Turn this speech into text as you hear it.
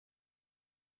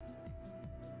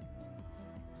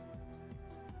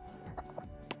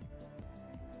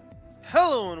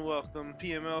Hello and welcome,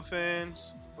 PML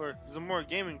fans, or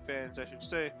ZamoraGaming fans, I should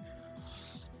say.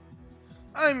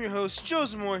 I'm your host, Joe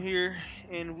Zamora here,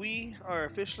 and we are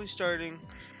officially starting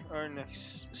our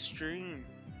next stream.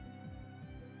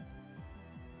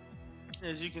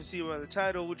 As you can see by the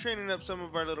title, we're training up some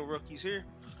of our little rookies here.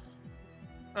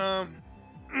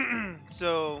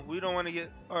 So we don't want to get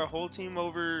our whole team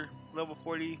over level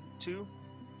 42.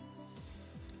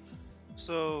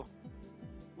 So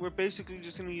we're basically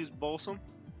just going to use Balsam,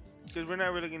 because we're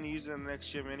not really going to use it in the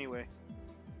next gym anyway.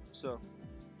 So,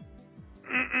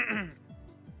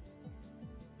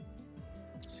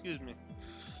 excuse me.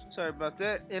 Sorry about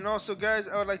that. And also, guys,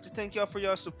 I would like to thank y'all for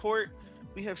y'all support.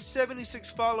 We have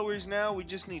 76 followers now. We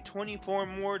just need 24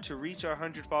 more to reach our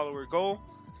 100 follower goal.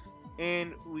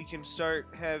 And we can start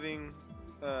having,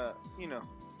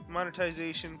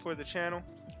 monetization for the channel.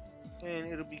 And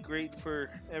it'll be great for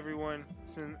everyone,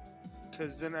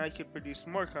 because then I could produce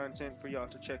more content for y'all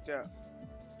to check out.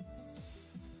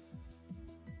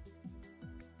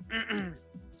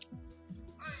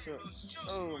 So,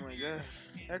 oh my god,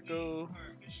 echo.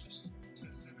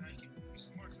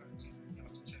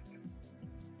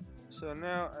 So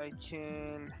now I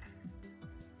can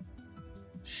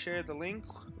share the link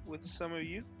with some of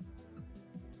you.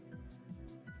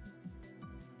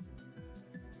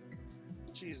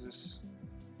 Jesus.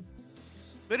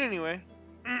 But anyway,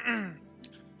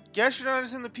 Gastronaut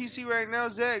is in the PC right now,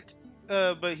 Zach,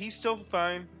 but he's still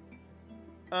fine.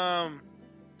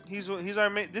 He's our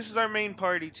main. This is our main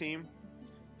party team.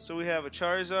 So we have a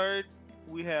Charizard,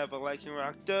 we have a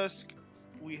Lycanroc Dusk,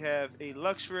 we have a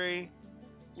Luxray,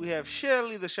 we have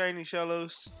Shelly the Shiny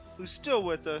Shellos, who's still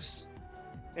with us,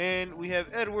 and we have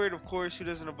Edward, of course, who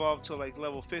doesn't evolve till like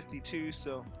level 52.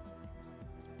 So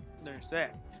there's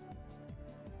that.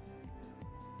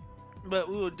 But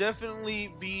we will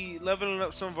definitely be leveling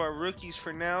up some of our rookies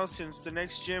for now, since the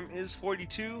next gym is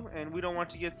 42, and we don't want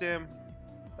to get them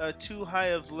too high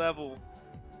of level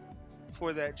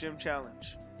for that gym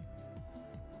challenge.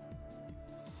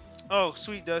 Oh,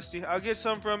 sweet Dusty. I'll get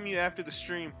some from you after the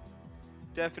stream.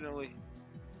 Definitely.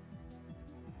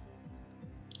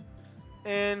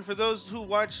 And for those who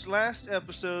watched last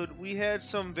episode, we had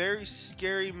some very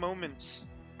scary moments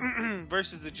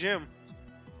versus the gym.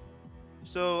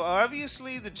 So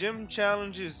obviously the gym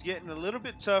challenge is getting a little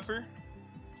bit tougher.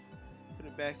 Put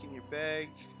it back in your bag.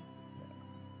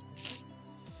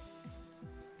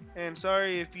 And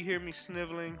sorry if you hear me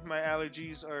sniveling, my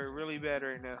allergies are really bad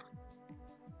right now.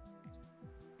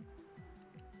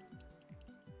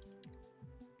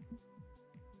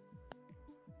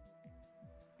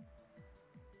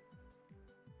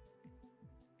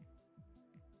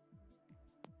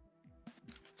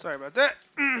 Sorry about that.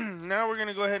 Now we're going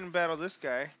to go ahead and battle this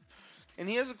guy. And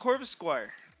he has a Corvus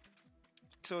Squire.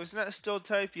 So it's not still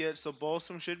type yet, so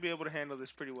Balsam should be able to handle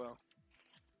this pretty well.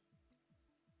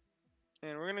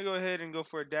 And we're going to go ahead and go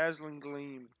for a Dazzling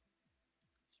Gleam.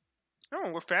 Oh,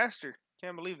 we're faster.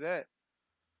 Can't believe that.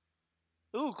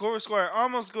 Ooh, Corvus Squire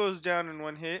almost goes down in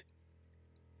one hit.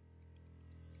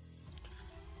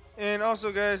 And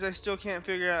also, guys, I still can't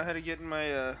figure out how to get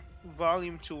my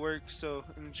volume to work, so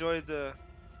enjoy the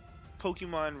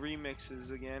Pokemon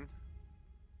remixes again.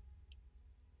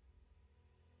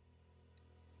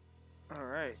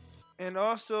 Alright. And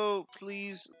also,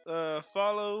 please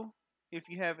follow if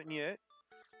you haven't yet.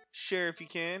 Share if you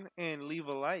can, and leave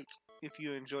a like if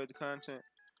you enjoyed the content.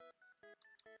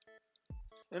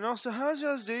 And also, how's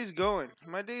y'all's days going?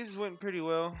 My days went pretty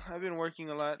well. I've been working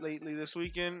a lot lately this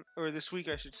weekend, or this week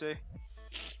I should say.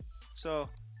 So,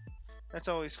 that's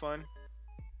always fun.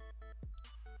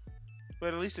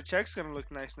 But at least the check's gonna look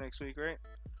nice next week, right?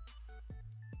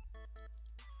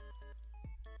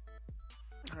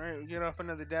 Alright, we get off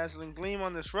another Dazzling Gleam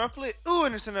on this Rufflet. Ooh,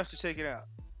 and it's enough to take it out.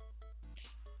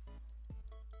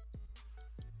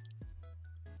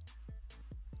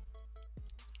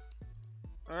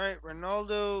 Alright,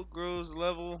 Ronaldo grows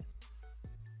level.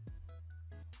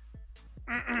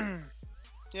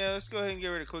 Yeah, let's go ahead and get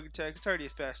rid of Quick Attack. It's already a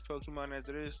fast Pokemon as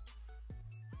it is.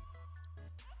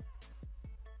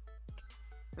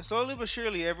 And slowly but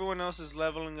surely, everyone else is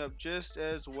leveling up just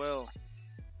as well.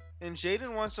 And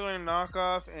Jaden wants to learn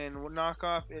Knockoff, and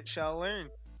Knockoff it shall learn.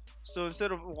 So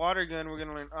instead of Water Gun, we're going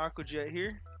to learn Aqua Jet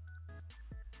here.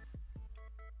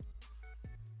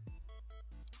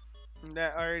 And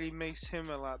that already makes him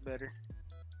a lot better.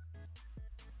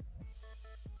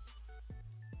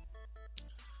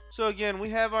 So again, we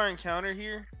have our encounter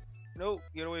here. Nope,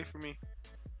 get away from me.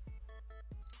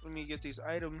 Let me get these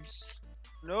items.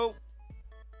 Nope.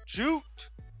 Shoot!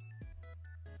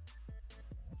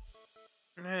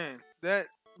 Man, that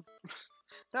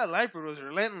Lifer was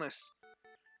relentless.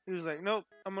 He was like, nope,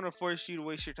 I'm gonna force you to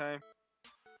waste your time.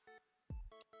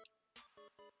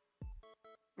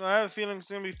 No, I have a feeling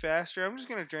it's gonna be faster. I'm just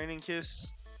gonna Draining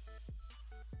Kiss.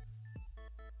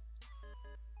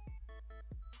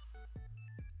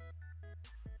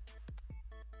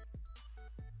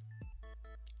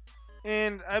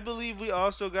 And I believe we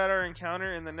also got our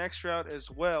encounter in the next route as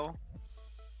well.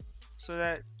 So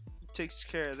that takes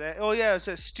care of that. Oh yeah, it's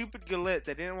that stupid Galette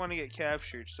that didn't want to get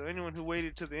captured. So anyone who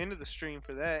waited to the end of the stream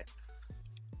for that,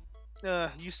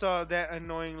 you saw that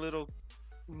annoying little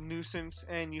nuisance,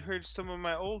 and you heard some of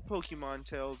my old Pokemon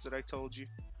tales that I told you.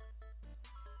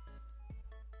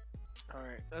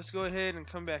 Alright, let's go ahead and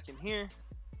come back in here.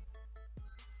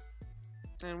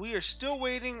 And we are still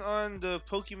waiting on the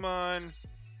Pokemon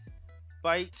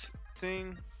bike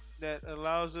thing that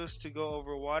allows us to go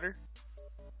over water.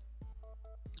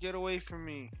 Get away from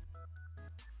me.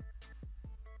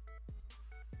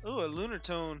 Oh, a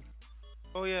Lunatone.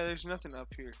 Oh yeah, there's nothing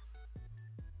up here.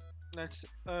 That's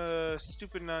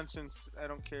stupid nonsense that I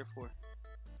don't care for.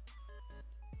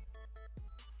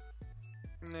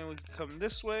 And then we can come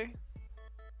this way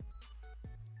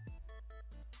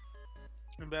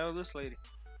and battle this lady.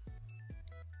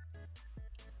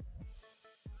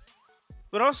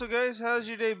 But also, guys, how's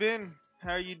your day been?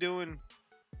 How are you doing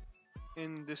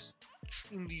in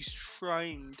these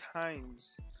trying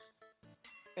times?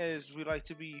 As we like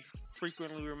to be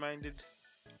frequently reminded.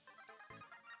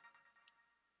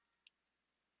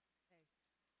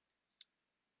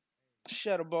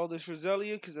 Shadow Ball this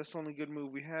Roselia, because that's the only good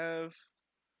move we have.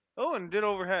 Oh, and did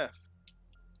over half.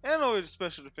 And lowered the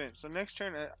special defense. So next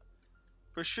turn,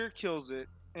 for sure kills it.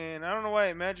 And I don't know why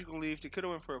it Magical Leafed. It could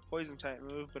have went for a Poison type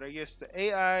move, but I guess the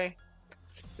AI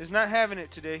is not having it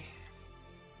today.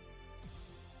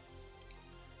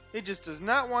 It just does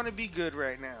not want to be good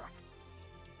right now.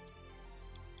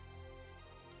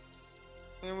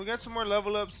 And we got some more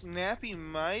level ups. Nappy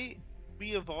might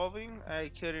be evolving. I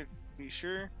couldn't be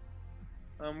sure.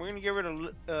 We're going to get rid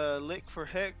of Lick for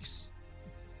Hex.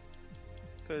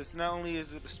 Because not only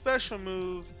is it a special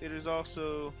move, it is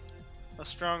also a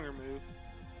stronger move.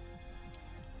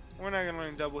 We're not going to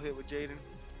learn double hit with Jaden.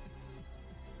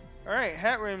 Alright,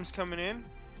 Hat Rim's coming in.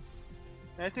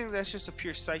 And I think that's just a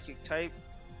pure psychic type.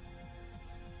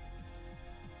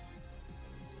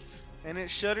 And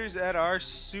it shudders at our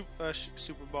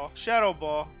Super Ball. Shadow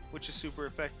Ball, which is super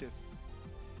effective.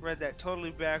 Read that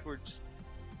totally backwards.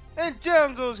 And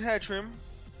down goes Hatrim.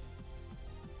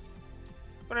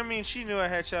 But I mean, she knew I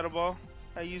had Shadow Ball.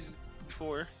 I used it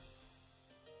before.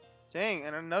 Dang,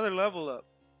 and another level up.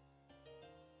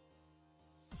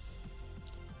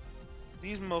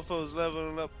 These mofos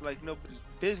leveling up like nobody's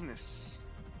business.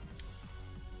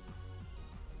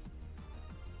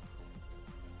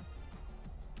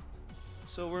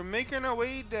 So we're making our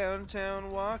way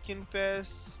downtown, walking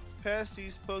fast past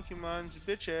these Pokemon's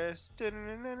bitch ass.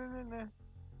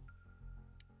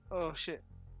 Oh shit.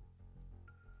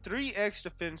 3x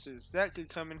defenses. That could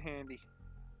come in handy.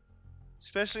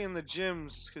 Especially in the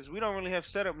gyms, because we don't really have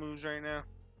setup moves right now.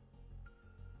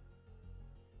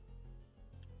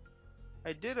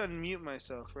 I did unmute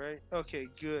myself, right? Okay,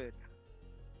 good.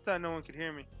 Thought no one could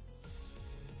hear me.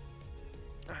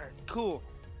 Alright, cool.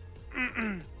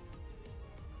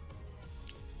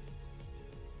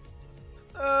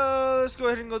 Let's go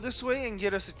ahead and go this way and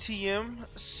get us a TM.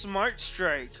 Smart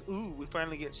Strike. Ooh, we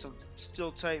finally get some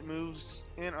steel type moves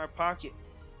in our pocket.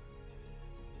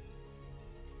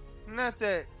 Not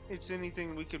that it's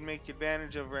anything we could make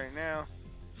advantage of right now.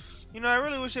 You know, I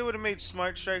really wish they would have made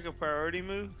Smart Strike a priority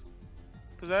move.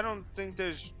 Because I don't think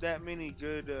there's that many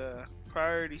good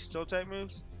priority steel type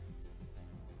moves.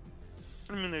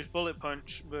 I mean, there's Bullet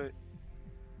Punch, but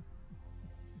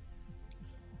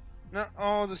not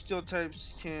all the steel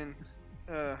types can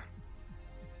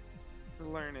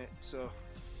learn it, so.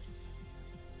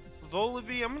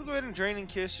 Volibee, I'm gonna go ahead and Draining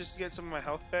Kiss just to get some of my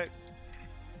health back.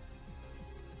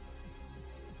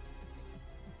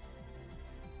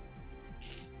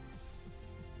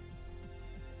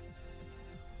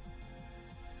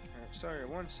 Alright, sorry,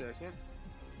 1 second.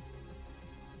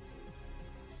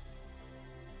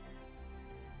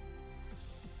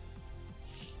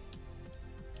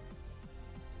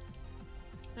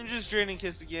 And just Draining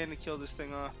Kiss again to kill this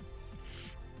thing off.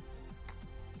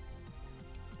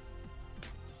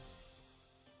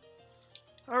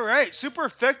 Alright, super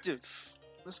effective.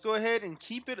 Let's go ahead and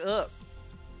keep it up.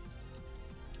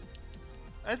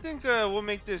 I think we'll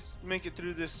make it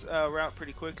through this route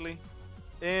pretty quickly.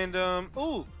 And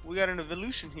oh, we got an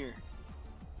evolution here.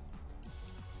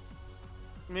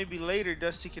 Maybe later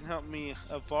Dusty can help me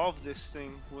evolve this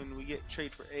thing when we get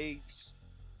trade for eggs.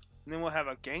 And then we'll have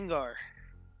a Gengar.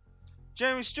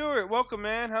 Jeremy Stewart, welcome,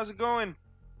 man. How's it going?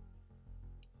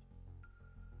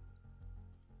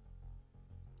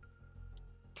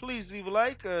 Please leave a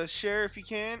like, share if you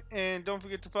can, and don't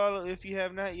forget to follow if you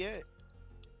have not yet.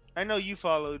 I know you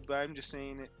followed, but I'm just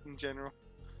saying it in general.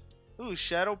 Ooh,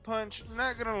 Shadow Punch. I'm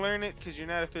not gonna learn it because you're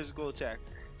not a physical attacker.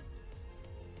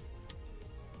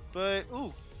 But,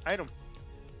 ooh, item.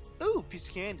 Ooh, piece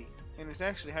of candy. And it's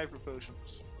actually hyper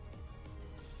potions.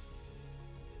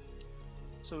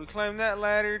 So we climb that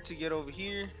ladder to get over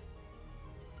here.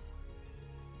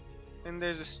 And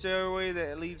there's a stairway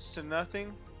that leads to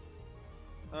nothing.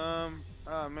 Oh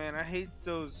man, I hate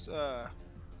those,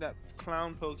 that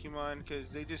clown Pokemon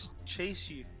because they just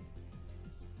chase you.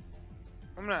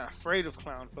 I'm not afraid of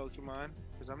clown Pokemon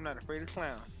because I'm not afraid of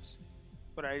clowns.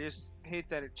 But I just hate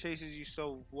that it chases you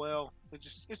so well.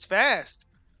 It's fast.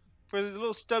 For the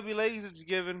little stubby legs it's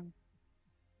given.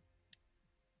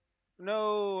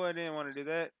 No, I didn't want to do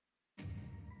that.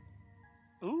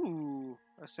 Ooh,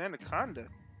 a Sandaconda.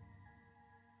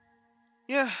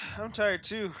 Yeah, I'm tired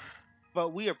too.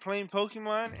 But we are playing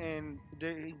Pokemon and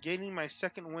they're gaining my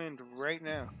second wind right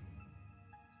now.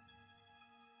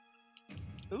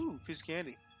 Ooh, piece of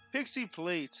candy. Pixie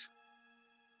Plate.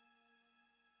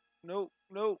 Nope,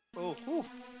 nope. Oh, whew.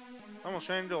 Almost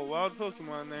ran into a wild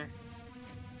Pokemon there.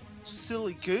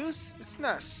 Silly Goose? It's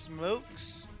not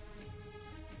Smokes.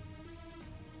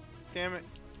 Damn it.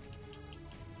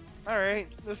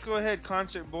 Alright, let's go ahead,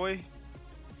 Concert Boy.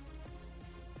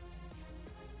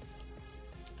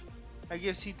 I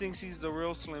guess he thinks he's the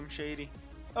real Slim Shady.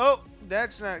 Oh,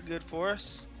 that's not good for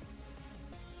us.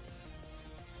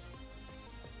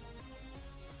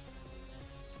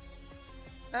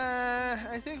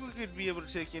 I think we could be able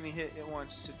to take any hit it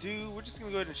wants to do. We're just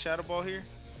going to go ahead and Shadow Ball here.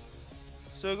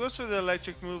 So it goes for the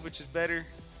electric move, which is better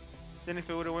than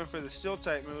if it would have went for the Steel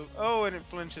type move. Oh, and it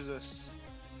flinches us.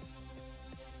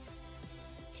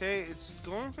 Okay, it's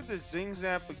going for the Zing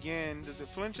Zap again. Does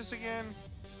it flinch us again?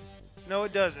 No,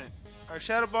 it doesn't. Our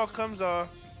Shadow Ball comes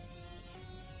off.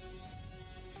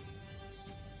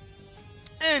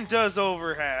 And does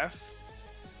over half.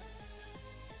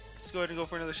 Let's go ahead and go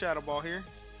for another Shadow Ball here.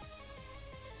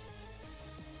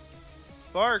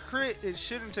 Bar crit, it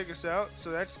shouldn't take us out,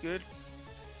 so that's good.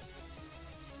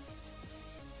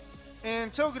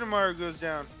 And Togedemaru goes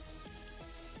down.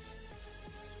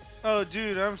 Oh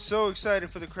dude, I'm so excited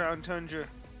for the Crown Tundra.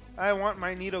 I want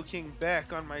my Nidoking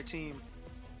back on my team.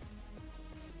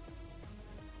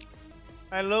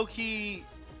 I low-key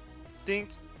think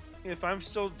if I'm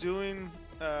still doing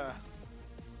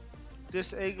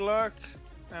this Egglocke,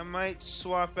 I might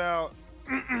swap out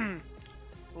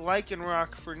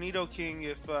Lycanroc for Nidoking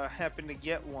if I happen to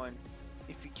get one,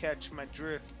 if you catch my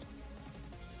drift.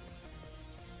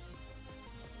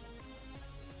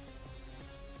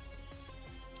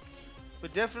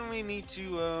 But definitely need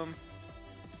to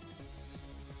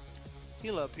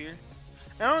heal up here.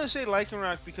 I don't want to say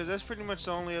Lycanroc because that's pretty much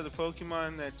the only other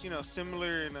Pokemon that, you know,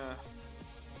 similar in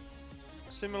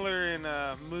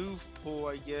move pool,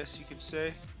 I guess you could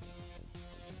say.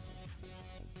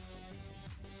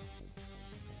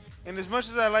 And as much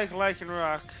as I like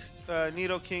Lycanroc,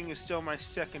 Nidoking is still my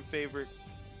second favorite.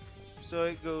 So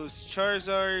it goes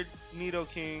Charizard,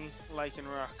 Nidoking,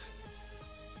 Lycanroc.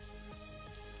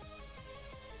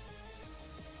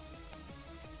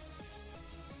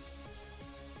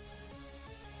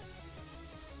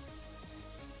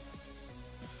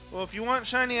 Well, if you want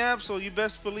Shiny Absol, you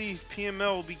best believe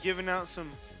PML will be giving out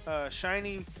some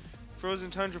shiny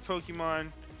Frozen Tundra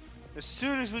Pokemon as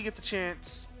soon as we get the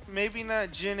chance. Maybe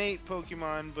not Gen 8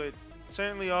 Pokemon, but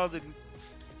certainly all the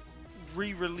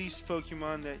re-released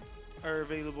Pokemon that are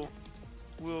available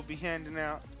we'll be handing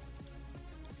out.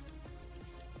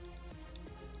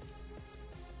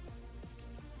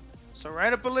 So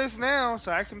write up a list now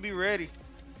so I can be ready.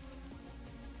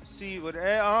 See what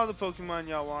all the Pokemon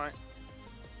y'all want.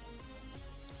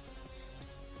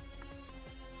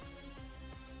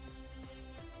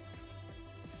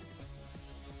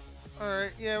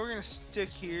 Alright, yeah, we're gonna stick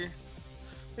here.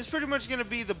 It's pretty much gonna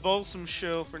be the Balsam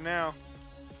show for now.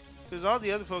 Because all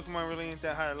the other Pokemon really ain't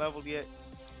that high leveled yet.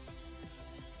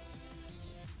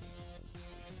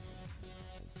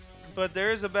 But there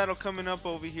is a battle coming up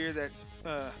over here that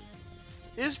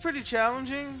is pretty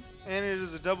challenging. And it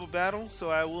is a double battle, so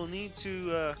I will need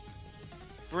to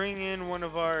bring in one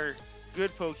of our good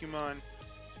Pokemon.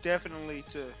 Definitely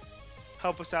to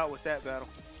help us out with that battle.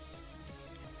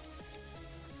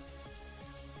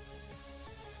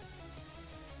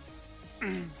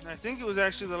 I think it was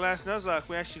actually the last Nuzlocke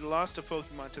we actually lost a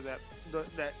Pokemon to that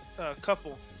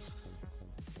couple.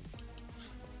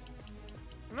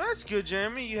 That's good,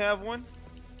 Jeremy. You have one.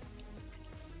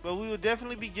 But we will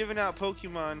definitely be giving out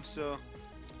Pokemon, so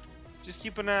just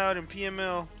keep an eye out in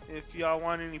PML if y'all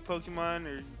want any Pokemon,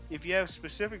 or if you have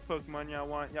specific Pokemon y'all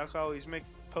want, y'all can always make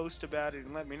a post about it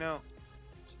and let me know.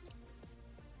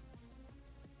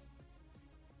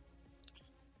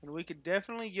 And we could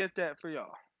definitely get that for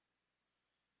y'all.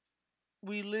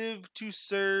 We live to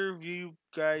serve you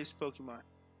guys Pokemon.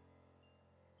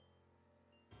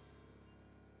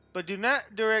 But do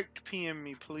not direct PM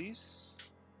me, please.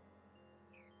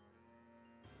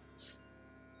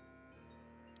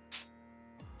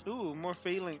 Ooh, more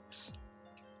Phalanx.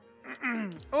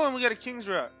 Oh, and we got a King's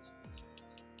Rock.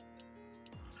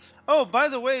 Oh, by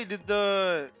the way, did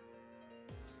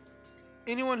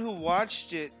anyone who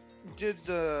watched it, did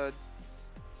the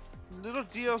little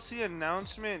DLC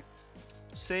announcement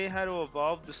say how to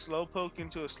evolve the Slowpoke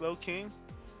into a Slowking?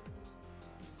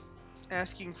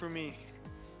 Asking for me.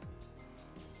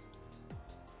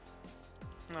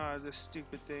 Ah, this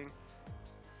stupid thing.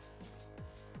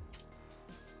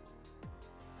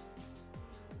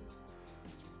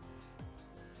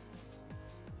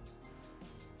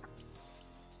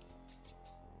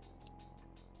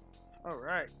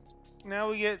 Alright. Now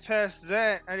we get past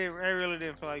that. I really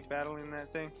didn't feel like battling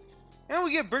that thing. And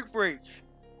we get Brick Break.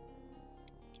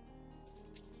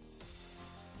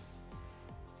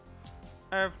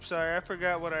 I'm sorry, I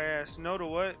forgot what I asked. No to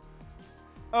what?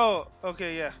 Oh,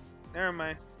 okay, yeah. Never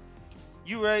mind.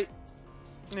 You right.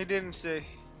 It didn't say.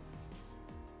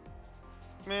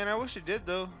 Man, I wish it did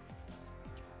though.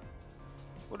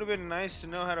 Would have been nice to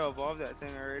know how to evolve that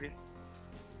thing already.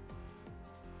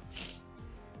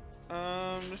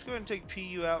 Let's go ahead and take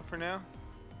PU out for now.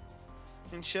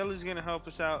 And Shelly's gonna help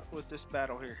us out with this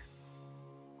battle here.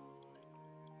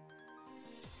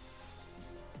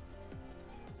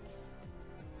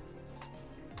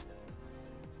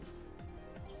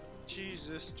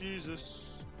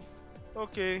 Jesus.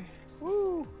 Okay.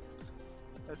 Woo!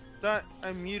 I thought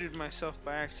I muted myself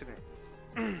by accident.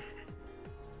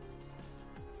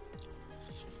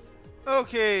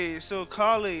 Okay, so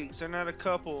colleagues are not a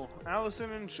couple.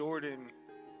 Allison and Jordan.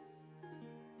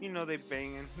 You know they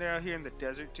banging. They're out here in the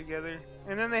desert together.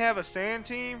 And then they have a sand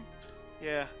team.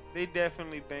 Yeah, they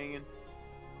definitely banging.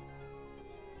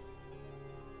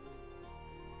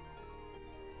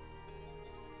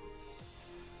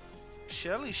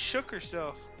 Shelly shook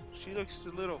herself. She looks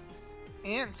a little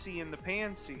antsy in the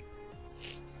pantsy.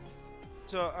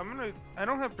 So I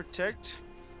don't have protect.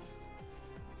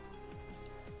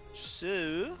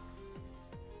 So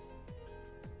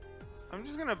I'm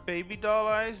just gonna baby doll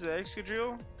eyes the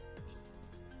Excadrill.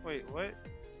 Wait, what?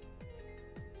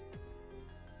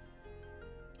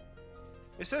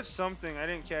 It said something, I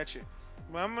didn't catch it.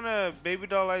 But I'm gonna baby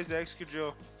doll eyes the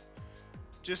Excadrill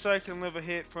just so I can live a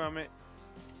hit from it.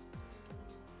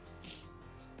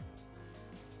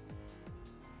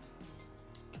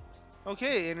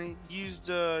 Okay, and it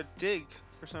used dig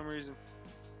for some reason.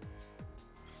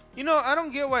 You know, I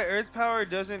don't get why Earth Power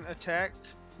doesn't attack,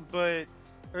 but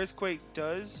Earthquake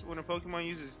does when a Pokemon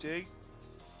uses dig.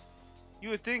 You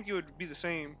would think it would be the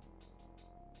same.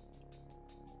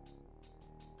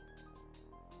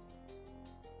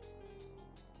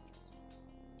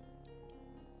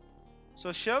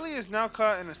 So Shelly is now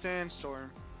caught in a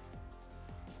sandstorm.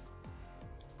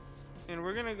 And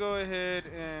we're gonna go ahead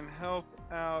and help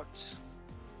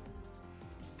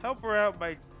her out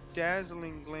by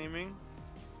Dazzling Gleaming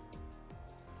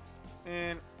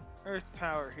and Earth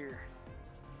Power here.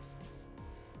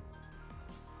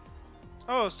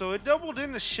 Oh, so it doubled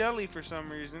into Shelly for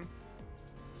some reason.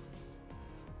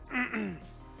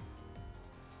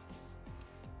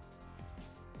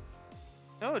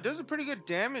 Oh, it does a pretty good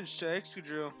damage to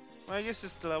Excadrill. Well, I guess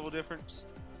it's the level difference.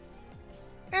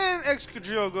 And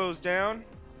Excadrill goes down,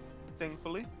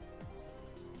 thankfully.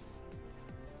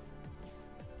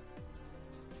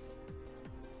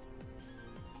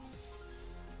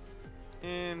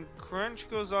 And Crunch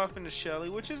goes off into Shelly,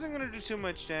 which isn't going to do too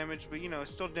much damage, but you know,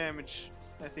 it's still damage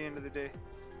at the end of the day.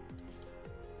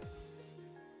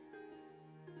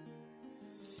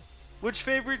 Which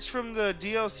favorites from the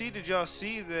DLC did y'all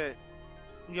see that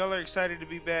y'all are excited to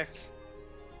be back?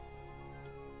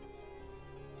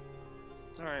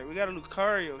 Alright, we got a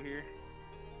Lucario here.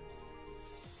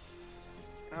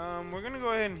 We're gonna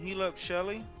go ahead and heal up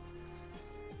Shelly.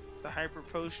 The Hyper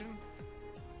Potion.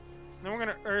 Then we're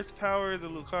gonna Earth Power the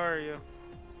Lucario.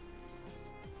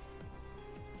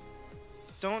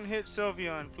 Don't hit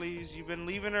Sylveon, please. You've been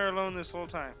leaving her alone this whole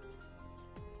time.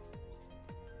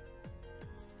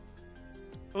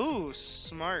 Ooh,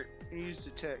 smart. Use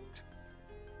Detect.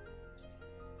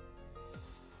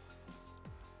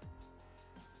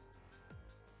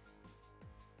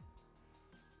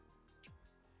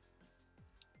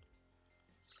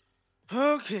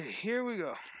 Okay, here we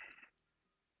go.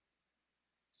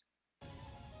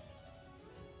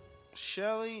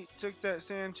 Shelly took that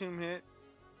Sand Tomb hit.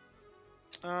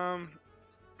 I'm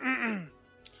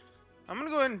gonna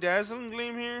go ahead and Dazzling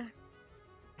Gleam here.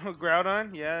 Oh,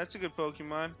 Groudon, yeah, that's a good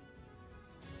Pokemon.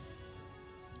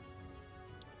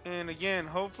 And again,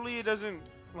 hopefully it doesn't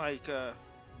like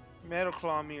Metal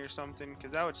Claw me or something,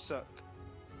 because that would suck.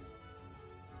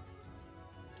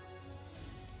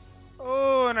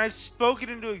 Oh, and I spoke it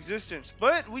into existence,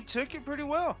 but we took it pretty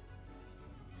well.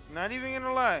 Not even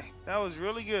gonna lie, that was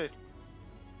really good.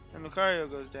 And Lucario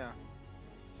goes down.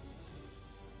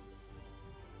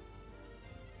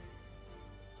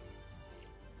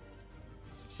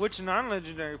 Which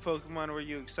non-legendary Pokemon were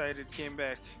you excited came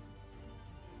back?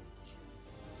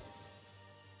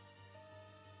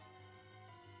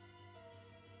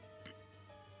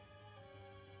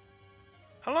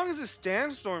 How long is this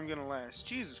Sandstorm gonna last?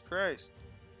 Jesus Christ.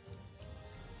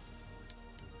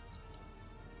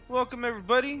 Welcome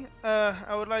everybody.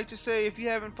 I would like to say, if you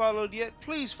haven't followed yet,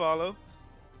 please follow.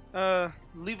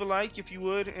 Leave a like if you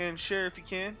would, and share if you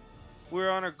can. We're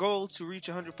on our goal to reach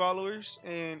 100 followers,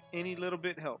 and any little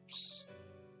bit helps.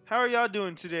 How are y'all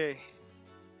doing today?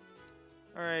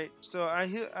 Alright, so I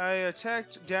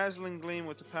attacked Dazzling Gleam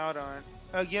with the Powdon,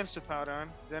 against the Powdon.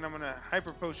 Then I'm gonna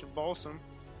Hyper Potion Balsam.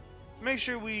 Make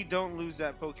sure we don't lose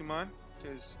that Pokemon,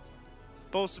 because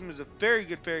Balsam is a very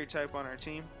good Fairy type on our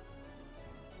team.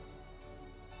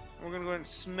 We're gonna go ahead and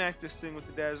smack this thing with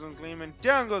the Dazzling Gleam, and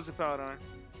down goes the Powdon.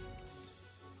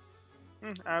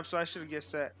 So I should have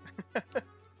guessed that.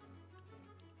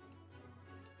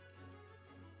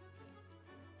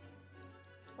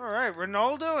 Alright,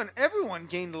 Ronaldo and everyone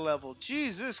gained a level.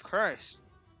 Jesus Christ.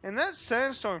 And that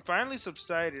Sandstorm finally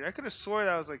subsided. I could have swore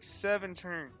that was like 7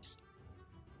 turns.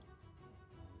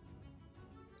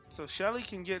 So Shelly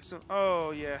can get some...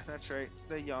 Oh, yeah, that's right.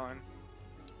 The yawn.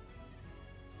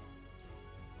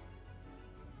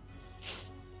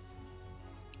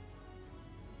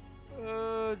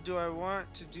 Do I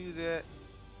want to do that?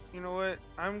 You know what?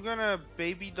 I'm gonna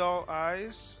Baby Doll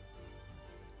Eyes.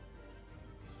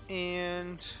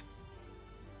 And...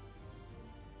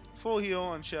 full heal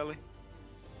on Shelly.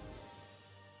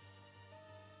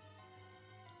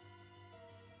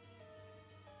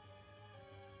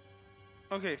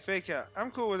 Okay, Fake Out. I'm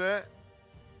cool with that.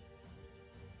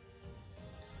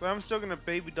 But I'm still gonna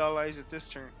Baby Doll Eyes at this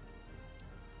turn.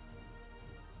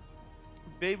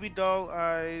 Baby Doll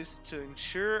Eyes to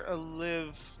ensure a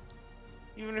live.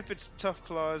 Even if it's Tough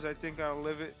Claws, I think I'll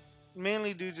live it.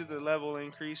 Mainly due to the level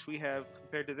increase we have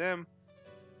compared to them.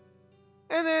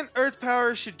 And then Earth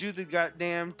Power should do the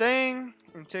goddamn thing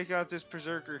and take out this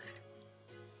Berserker.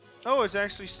 Oh, it's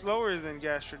actually slower than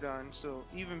Gastrodon, so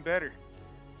even better.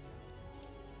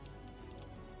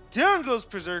 Down goes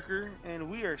Berserker, and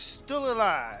we are still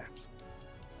alive.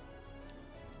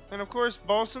 And of course,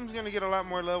 Balsam's gonna get a lot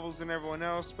more levels than everyone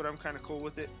else, but I'm kind of cool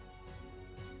with it.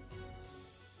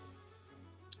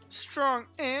 Strong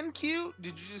and cute?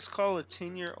 Did you just call a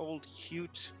 10-year-old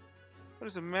cute? What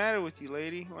is the matter with you,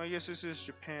 lady? Well, I guess this is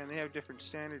Japan. They have different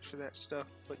standards for that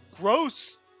stuff. But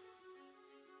gross!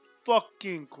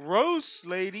 Fucking gross,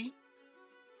 lady!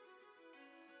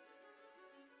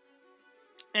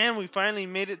 And we finally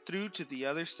made it through to the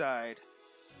other side.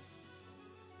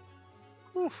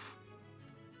 Oof.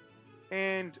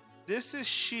 And this is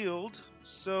Shield,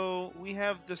 so we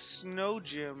have the Snow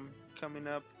Gym coming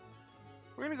up.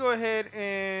 We're going to go ahead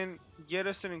and get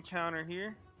us an encounter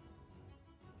here.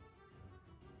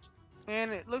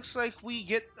 And it looks like we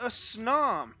get a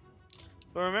Snom.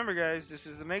 But remember guys, this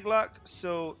is an Egglocke,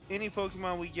 so any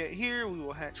Pokemon we get here, we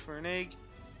will hatch for an egg.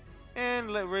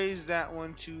 And let's raise that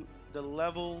one to the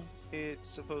level it's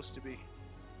supposed to be.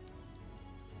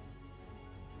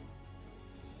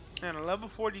 And a level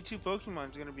 42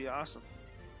 Pokemon is going to be awesome.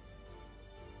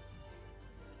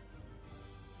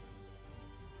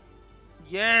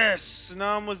 Yes!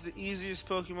 Snom was the easiest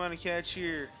Pokemon to catch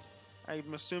here,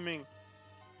 I'm assuming.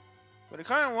 But it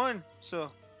kind of won,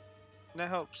 so that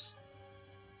helps.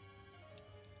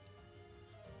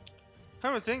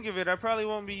 Come to think of it, I probably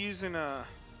won't be using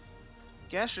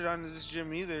Gastrodon in this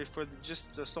gym either, for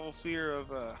just the sole fear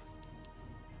of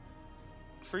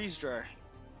Freeze Dry.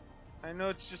 I know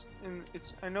it's just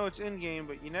I know it's in game,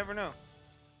 but you never know.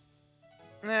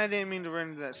 Nah, I didn't mean to run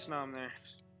into that Snom there.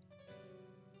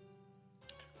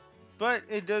 But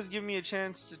it does give me a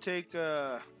chance to take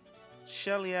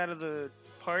Shelly out of the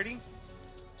party,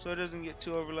 so it doesn't get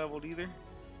too overleveled either.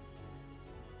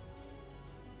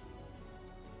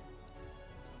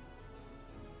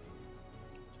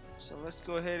 So let's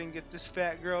go ahead and get this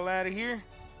fat girl out of here.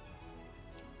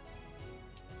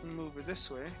 Move it this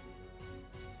way.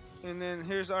 And then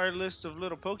here's our list of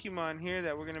little Pokemon here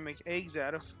that we're going to make eggs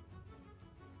out of.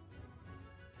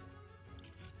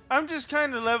 I'm just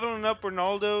kind of leveling up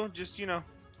Ronaldo, just, you know,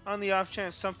 on the off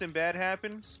chance something bad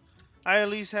happens. I at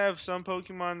least have some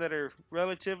Pokemon that are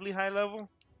relatively high level.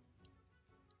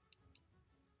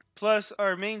 Plus,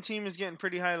 our main team is getting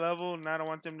pretty high level, and I don't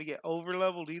want them to get over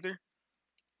leveled either.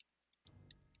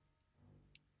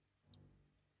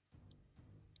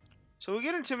 So we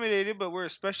get intimidated, but we're a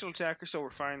special attacker, so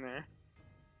we're fine there.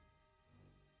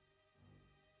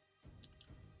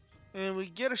 And we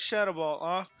get a Shadow Ball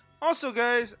off. Also,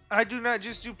 guys, I do not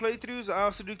just do playthroughs, I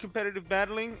also do competitive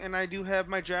battling, and I do have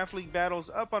my Draft League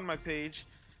battles up on my page.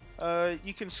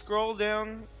 You can scroll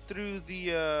down through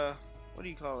the, what do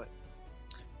you call it?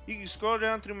 You can scroll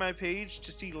down through my page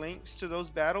to see links to those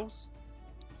battles.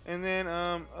 And then,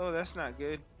 oh, that's not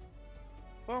good.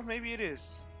 Well, maybe it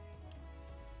is.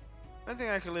 I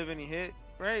think I can live any hit,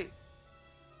 right?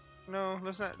 No,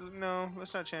 let's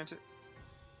not chance it.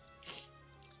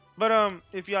 But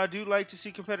if y'all do like to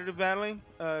see competitive battling,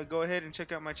 go ahead and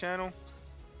check out my channel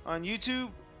on YouTube.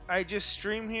 I just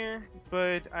stream here,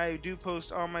 but I do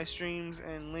post all my streams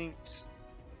and links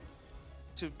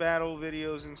to battle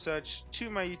videos and such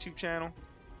to my YouTube channel.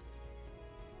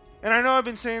 And I know I've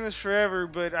been saying this forever,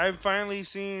 but I've finally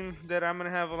seen that I'm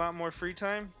gonna have a lot more free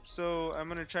time, so I'm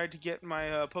gonna try to get my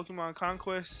Pokemon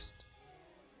Conquest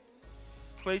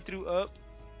playthrough up.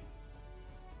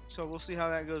 So we'll see how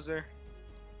that goes there.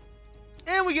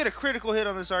 And we get a critical hit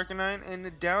on this Arcanine,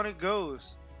 and down it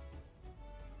goes.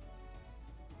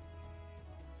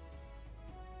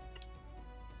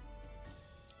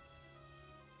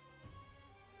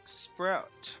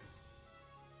 Sprout.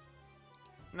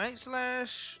 Night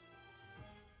Slash.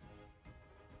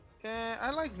 I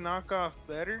like Knockoff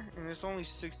better, and it's only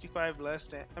 65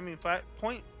 less. I mean, 5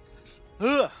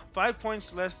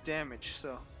 points less damage.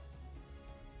 So.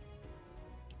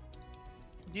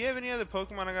 Do you have any other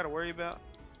Pokemon I gotta worry about?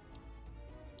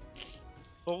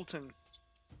 Bolton.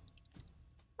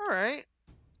 Alright.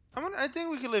 I think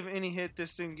we can live any hit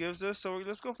this thing gives us, so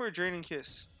let's go for a Draining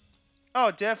Kiss.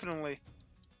 Oh, definitely.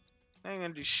 I ain't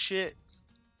gonna do shit.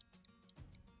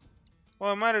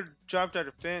 Well, I might have dropped our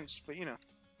defense, but you know.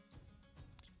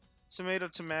 Tomato,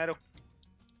 tomato.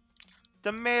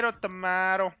 Tomato,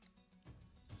 tomato.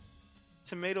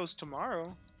 Tomatoes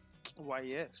tomorrow? Why,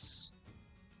 yes.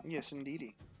 Yes,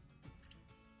 indeedy.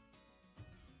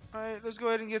 Alright, let's go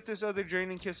ahead and get this other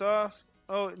Draining Kiss off.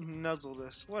 Oh, it nuzzled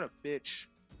us. What a bitch.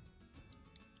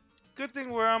 Good thing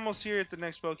we're almost here at the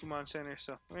next Pokemon Center,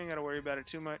 so we ain't gotta worry about it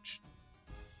too much.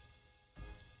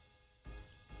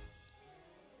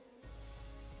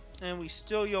 And we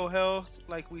steal your health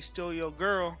like we steal your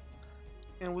girl.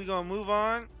 And we gonna move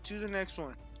on to the next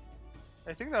one.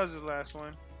 I think that was his last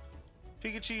one.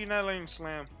 Pikachu, you're not learning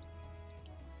Slam.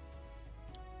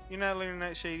 You're not learning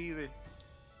Nightshade either.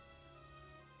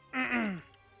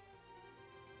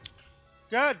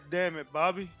 God damn it,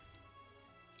 Bobby.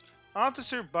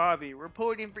 Officer Bobby,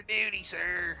 reporting for duty,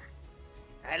 sir.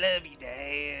 I love you,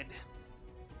 Dad.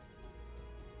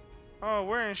 Oh,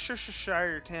 we're in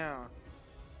Shire Town.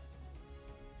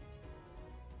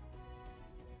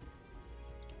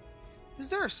 Is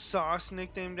there a sauce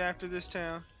nicknamed after this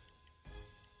town?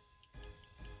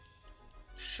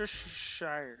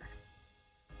 Shire.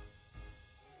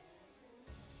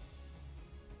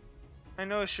 I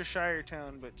know it's Shire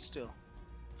Town, but still.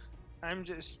 I'm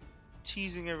just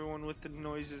teasing everyone with the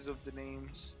noises of the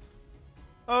names.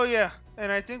 Oh yeah,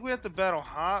 and I think we have to battle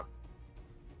Hop.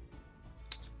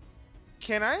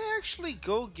 Can I actually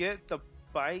go get the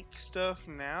bike stuff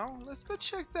now? Let's go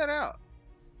check that out.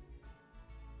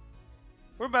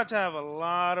 We're about to have a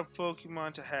lot of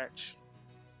Pokemon to hatch.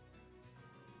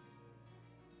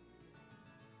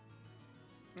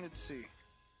 Let's see.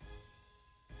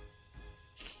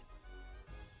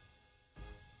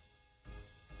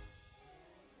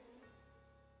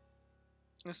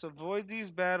 Let's avoid these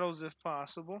battles if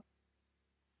possible.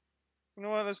 You know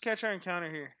what? Let's catch our encounter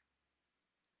here.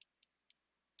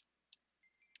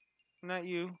 Not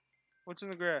you. What's in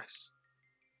the grass?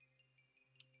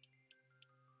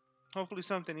 Hopefully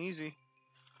something easy.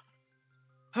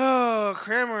 Oh,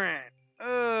 Cramorant.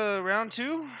 Round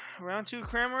 2? Round 2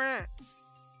 Cramorant?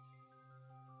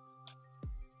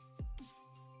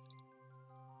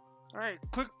 Alright,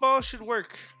 Quick Ball should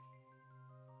work.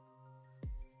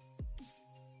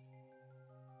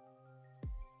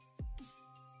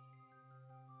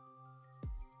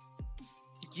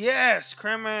 Yes!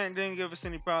 Cramorant didn't give us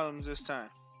any problems this time.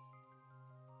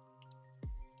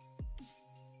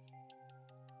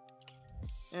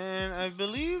 And I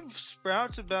believe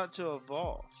Sprout's about to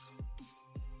evolve.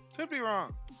 Could be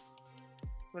wrong.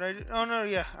 But oh no,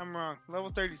 yeah, I'm wrong. Level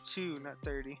 32, not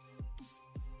 30.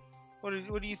 What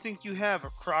do you think you have? A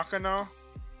crocodile?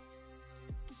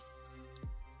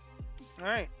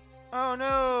 Alright. Oh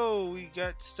no, we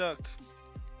got stuck.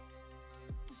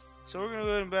 So we're gonna go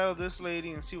ahead and battle this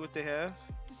lady and see what they have.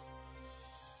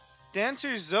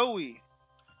 Dancer Zoe.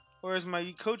 Or as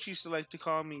my coach used to like to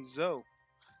call me, Zoe.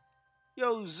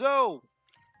 Yo, Zoe!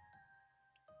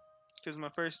 Because my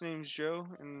first name's Joe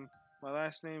and my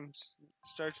last name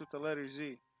starts with the letter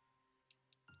Z.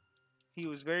 He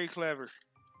was very clever.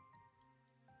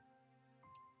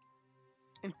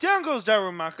 And down goes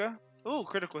Darumaka. Ooh,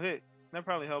 critical hit. That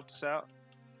probably helped us out.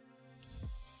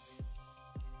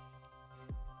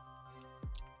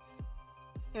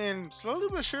 And slowly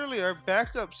but surely, our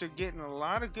backups are getting a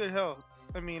lot of good health.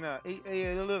 I mean,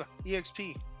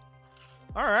 EXP.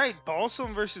 Alright,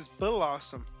 Balsam versus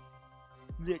Blossom.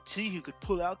 Let's see who could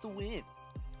pull out the win.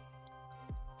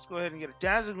 Let's go ahead and get a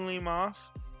Dazzle Gleam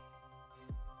off.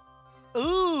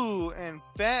 Ooh, and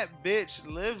Fat Bitch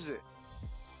lives it.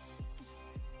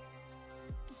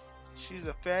 She's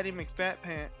a fatty McFat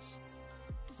Pants.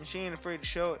 And she ain't afraid to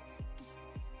show it.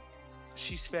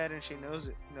 She's fat and she knows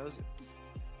it.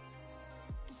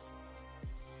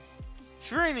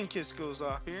 Draining Kiss goes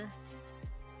off here.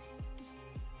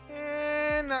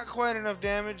 And not quite enough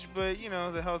damage, but you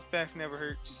know, the health back never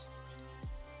hurts.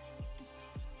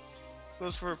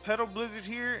 Goes for a Petal Blizzard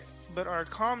here, but our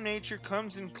Calm Nature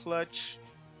comes in clutch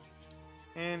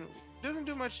and doesn't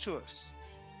do much to us.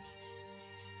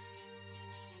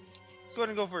 Let's go ahead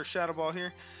and go for a Shadow Ball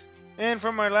here. And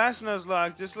from our last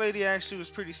Nuzlocke, this lady actually was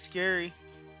pretty scary.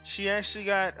 She actually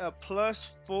got a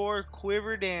 +4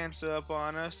 Quiver Dance up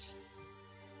on us.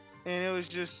 And it was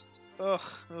just, ugh.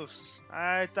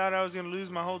 I thought I was going to lose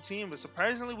my whole team, but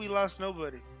surprisingly we lost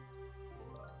nobody.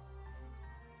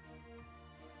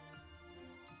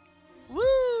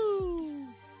 Woo!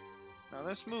 Now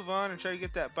let's move on and try to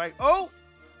get that bike. Oh!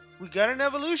 We got an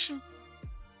evolution.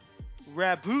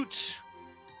 Raboot.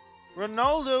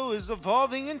 Ronaldo is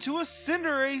evolving into a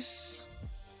Cinderace.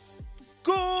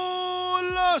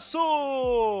 Golasso!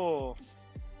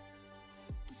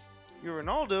 Your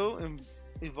Ronaldo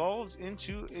evolved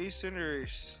into a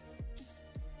Cinderace.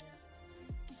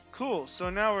 Cool, so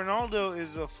now Ronaldo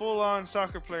is a full-on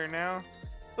soccer player now.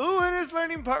 Ooh, and it's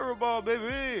learning Pyro Ball,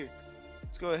 baby!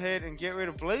 Let's go ahead and get rid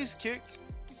of Blaze Kick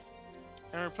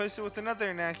and replace it with another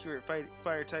inaccurate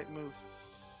fire-type move.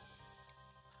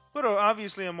 But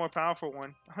obviously a more powerful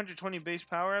one. 120 base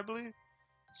power, I believe.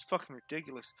 It's fucking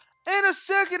ridiculous. And a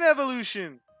second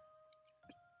evolution!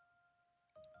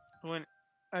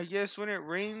 I guess when it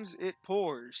rains, it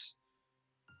pours.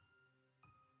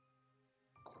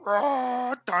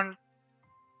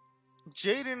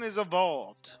 Jaden is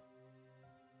evolved.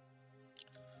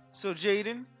 So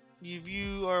Jaden, if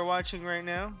you are watching right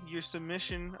now, your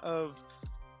submission of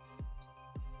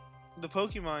the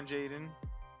Pokemon Jaden,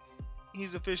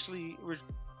 he's officially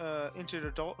entered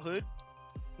adulthood,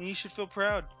 and you should feel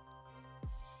proud.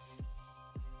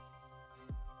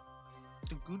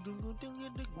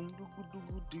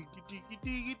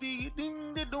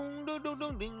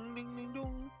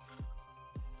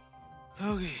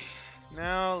 Okay,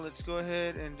 now let's go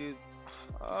ahead and do.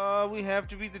 We have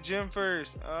to beat the gym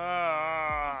first.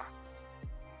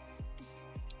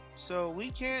 So we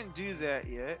can't do that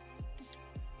yet.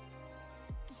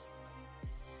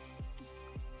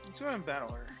 Let's go ahead and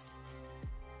battle her.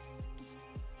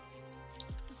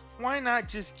 Why not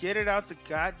just get it out the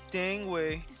god dang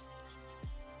way?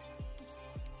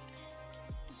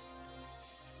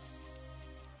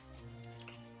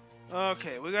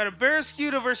 Okay, we got a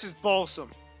Barraskewda versus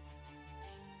Balsam.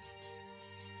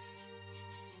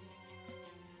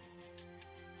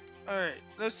 Alright,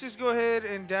 let's just go ahead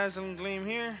and Dazzling Gleam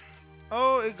here.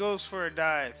 Oh, it goes for a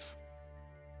dive.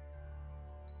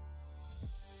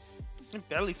 It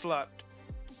belly flopped.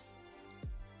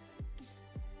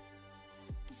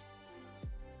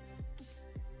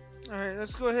 Alright,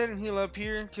 let's go ahead and heal up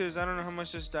here, because I don't know how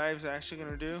much this dive is actually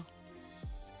going to do.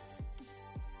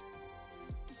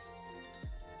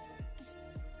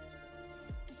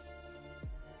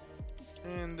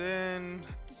 And then,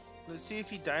 let's see if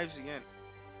he dives again.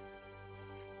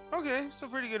 Okay, so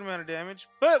pretty good amount of damage.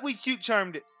 But we cute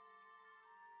charmed it.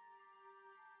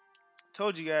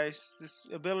 Told you guys, this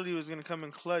ability was going to come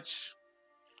in clutch.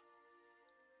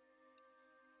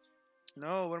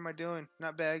 No, what am I doing?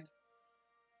 Not bag.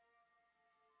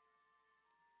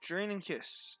 Draining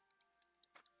Kiss.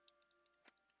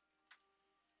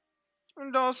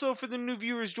 And also for the new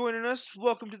viewers joining us,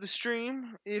 welcome to the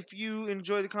stream. If you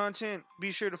enjoy the content,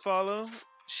 be sure to follow,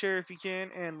 share if you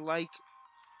can, and like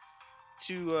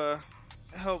to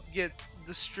help get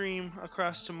the stream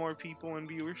across to more people and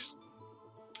viewers.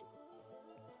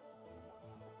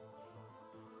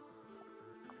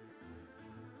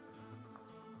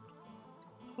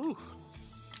 Whew.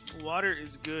 Water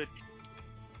is good.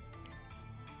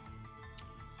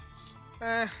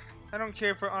 I don't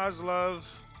care for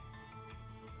Oslov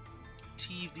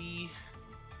TV.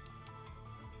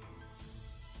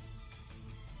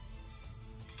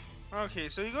 Okay,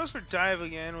 so he goes for dive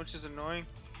again, which is annoying.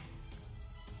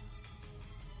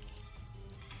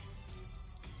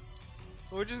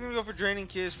 But we're just gonna go for draining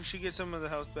kiss. We should get some of the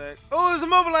health back. Oh, it's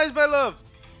immobilized by love.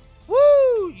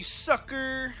 Woo, you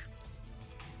sucker!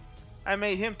 I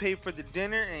made him pay for the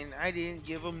dinner, and I didn't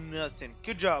give him nothing.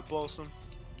 Good job, Bolson.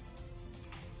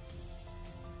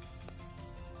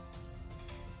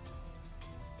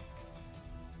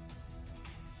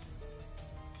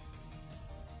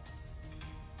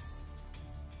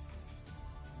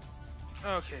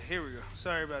 Okay, here we go.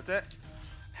 Sorry about that.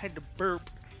 Had to burp.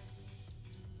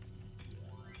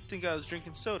 Think I was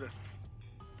drinking soda.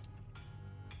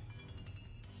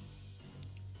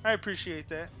 I appreciate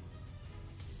that.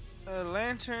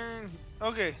 Lantern.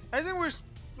 Okay, I think we're.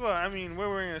 Well, I mean, we're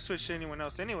going to switch to anyone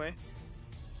else anyway.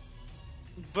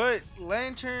 But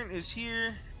Lantern is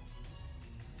here.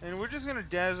 And we're just going to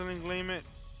Dazzling Gleam it.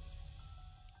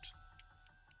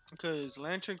 Because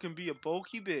Lantern can be a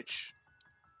bulky bitch.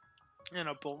 And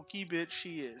a bulky bitch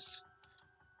she is.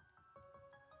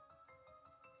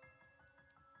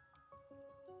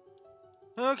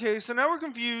 Okay, so now we're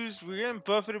confused. We're getting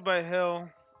buffeted by hell.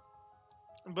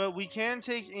 But we can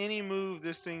take any move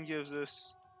this thing gives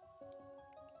us.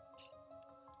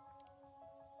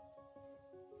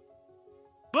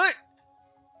 But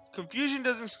confusion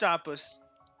doesn't stop us.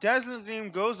 Dazzling Gleam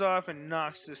goes off and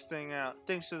knocks this thing out.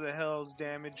 Thanks to the hell's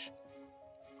damage.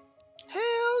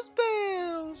 Hell's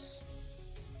bells!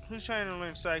 Who's trying to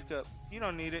learn Psych Up? You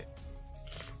don't need it.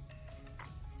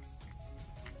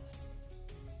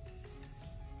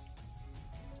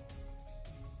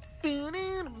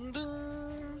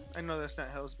 I know that's not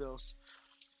Hell's Bells.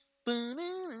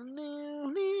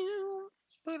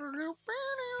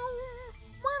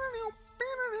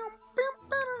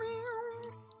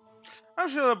 I'm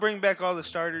sure they'll bring back all the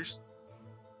starters.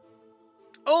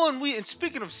 Oh, and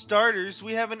speaking of starters,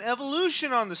 we have an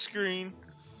evolution on the screen.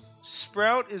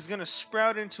 Sprout is gonna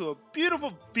sprout into a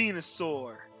beautiful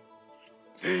Venusaur.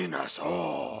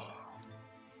 Venusaur.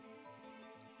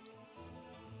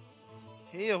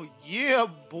 Hell yeah,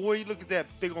 boy! Look at that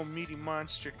big old meaty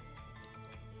monster.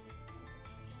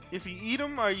 If you eat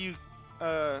them, are you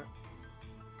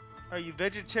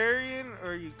vegetarian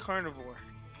or are you carnivore?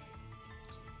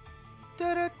 It's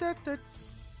a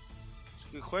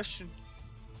good question.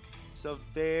 It's a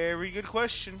very good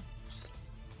question.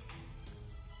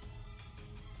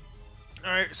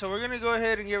 Alright, so we're going to go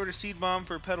ahead and get rid of Seed Bomb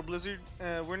for Petal Blizzard.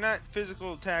 We're not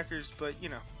physical attackers, but you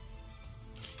know.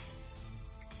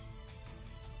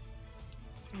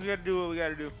 We gotta do what we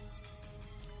gotta do.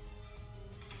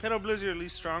 Petal Blizzard at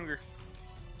least stronger.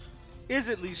 Is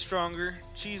at least stronger.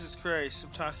 Jesus Christ,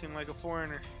 I'm talking like a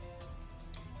foreigner.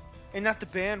 And not the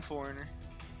banned foreigner.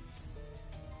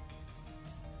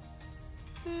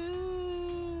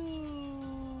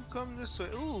 Ooh, come this way.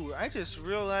 Ooh, I just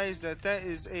realized that that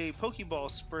is a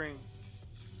Pokeball spring.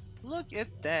 Look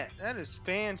at that. That is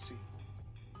fancy.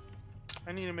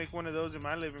 I need to make one of those in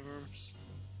my living rooms.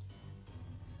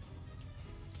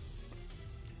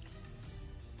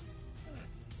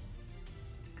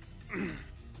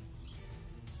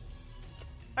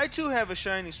 I too have a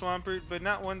shiny Swampert, but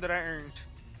not one that I earned.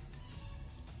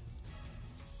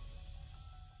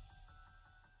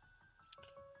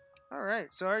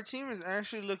 Alright, so our team is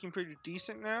actually looking pretty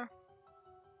decent now.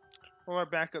 Well, our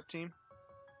backup team.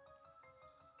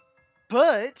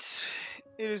 But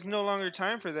it is no longer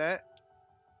time for that.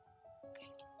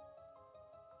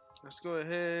 Let's go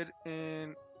ahead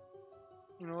and,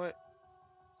 you know what?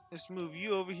 Let's move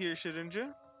you over here,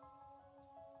 Shedinja.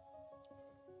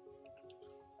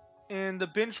 And the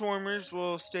bench warmers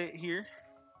will stay here.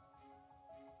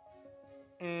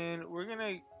 And we're going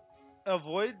to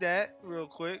avoid that real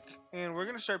quick. And we're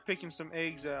going to start picking some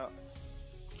eggs out.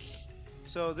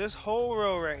 So this whole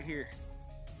row right here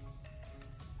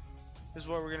is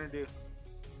what we're going to do.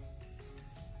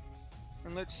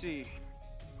 And let's see.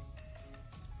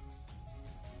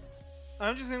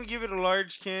 I'm just going to give it a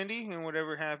large candy. And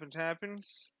whatever happens,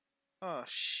 happens. Oh,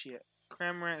 shit.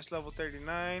 Cramorant's level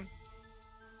 39.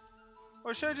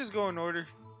 Or should I just go in order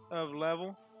of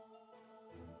level?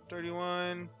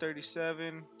 31,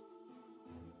 37.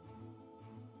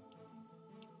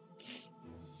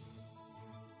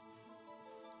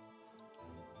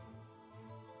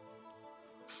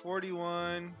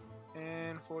 41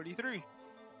 and 43.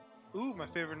 Ooh, my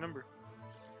favorite number.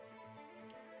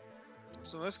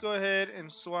 So let's go ahead and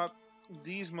swap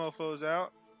these mofos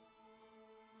out.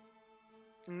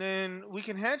 And then we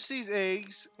can hatch these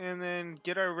eggs and then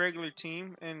get our regular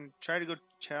team and try to go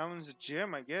challenge the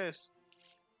gym, I guess.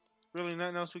 Really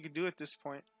nothing else we could do at this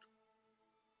point.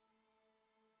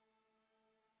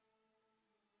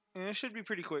 And it should be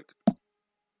pretty quick.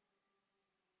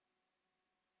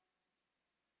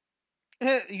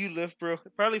 You live, bro.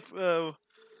 It probably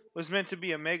was meant to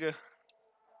be a mega.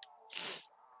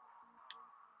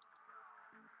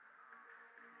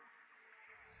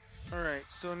 Alright,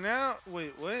 so now...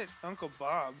 Wait, what? Uncle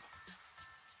Bob.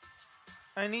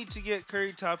 I need to get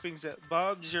curry toppings at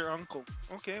Bob's your uncle.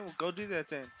 Okay, we'll go do that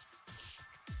then.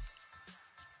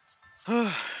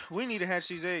 We need to hatch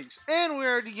these eggs. And we're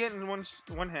already getting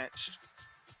one hatched.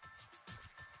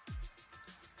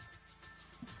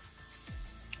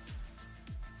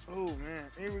 Oh man,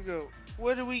 here we go.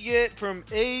 What do we get from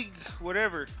egg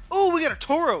whatever? Oh, we got a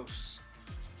Tauros.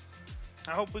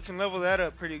 I hope we can level that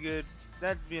up pretty good.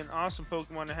 That'd be an awesome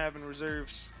Pokemon to have in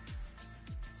reserves.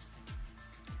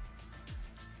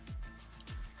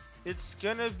 It's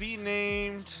gonna be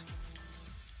named...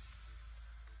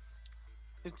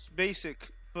 It's basic,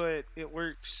 but it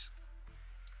works.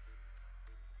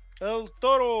 El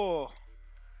Toro!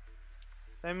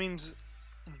 That means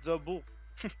the bull.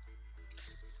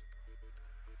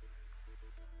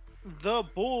 The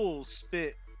bull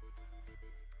spit.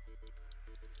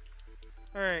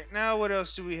 Alright, now what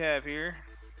else do we have here?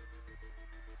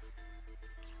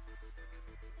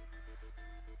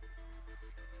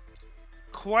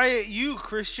 Quiet you,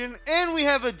 Christian. And we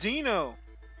have a Dino.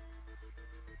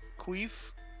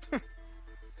 Queef.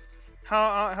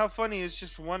 How funny, it's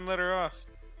just one letter off.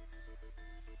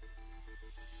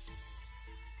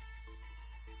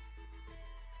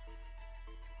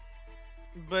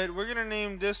 But we're gonna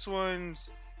name this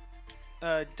one's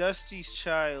Dusty's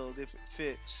Child, if it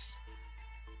fits.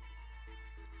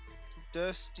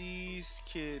 Dusty's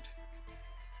Kid.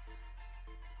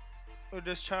 Oh,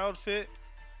 does child fit?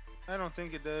 I don't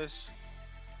think it does.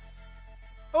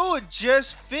 Oh, it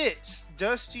just fits!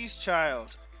 Dusty's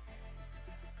Child.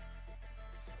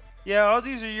 Yeah, all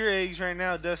these are your eggs right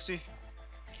now, Dusty.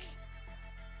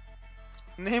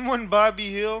 Name one Bobby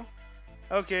Hill.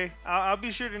 Okay, I'll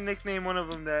be sure to nickname one of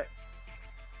them that.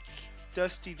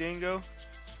 Dusty Dingo.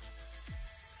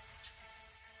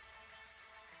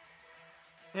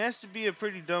 It has to be a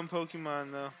pretty dumb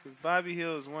Pokemon, though, because Bobby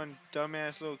Hill is one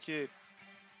dumbass little kid.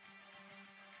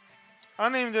 I'll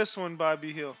name this one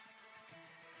Bobby Hill.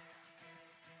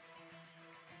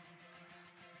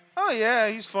 Oh, yeah,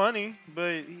 he's funny,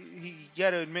 but you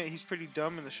gotta admit he's pretty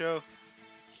dumb in the show.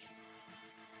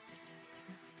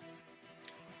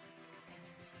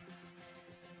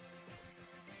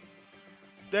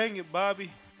 Dang it,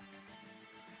 Bobby.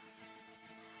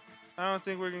 I don't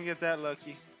think we're gonna get that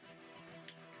lucky.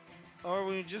 Or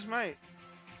we just might.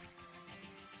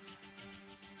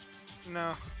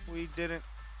 No, we didn't.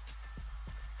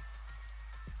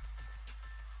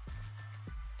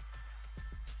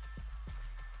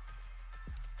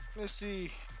 Let's see.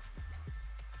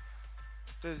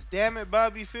 Does Damn It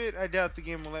Bobby fit? I doubt the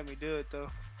game will let me do it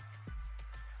though.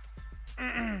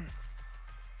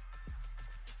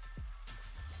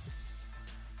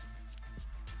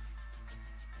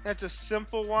 That's a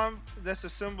simple one. That's a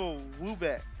simple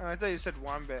Woobat. Oh, I thought you said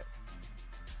Wombat.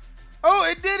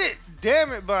 Oh, it did it!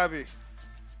 Damn it, Bobby.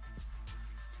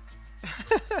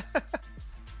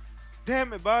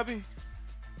 Damn it, Bobby.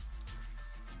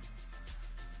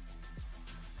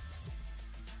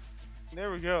 There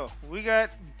we go. We got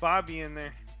Bobby in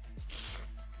there.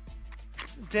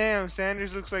 Damn,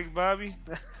 Sanders looks like Bobby.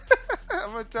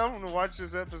 I'm gonna tell him to watch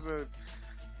this episode.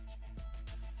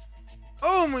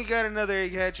 Oh, we got another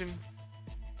egg hatching.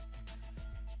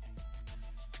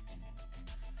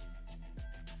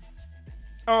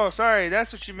 Oh, sorry.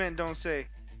 That's what you meant. Don't say.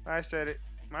 I said it.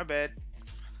 My bad.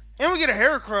 And we get a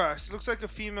Heracross. Looks like a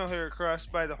female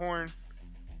Heracross by the horn.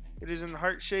 It is in the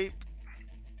heart shape.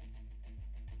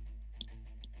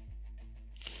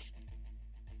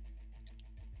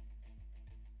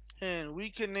 And we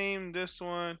can name this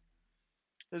one.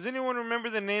 Does anyone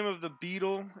remember the name of the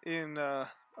beetle in A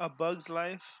Bug's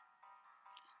Life?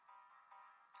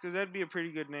 Because that'd be a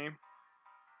pretty good name.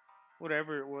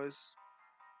 Whatever it was.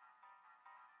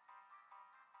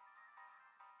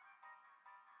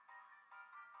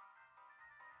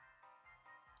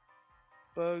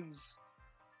 Bugs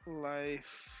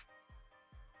Life.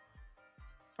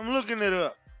 I'm looking it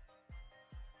up.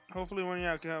 Hopefully one of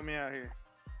y'all can help me out here.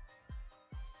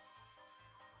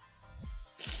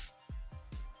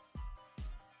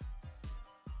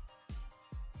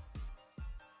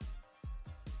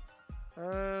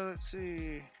 Let's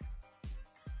see.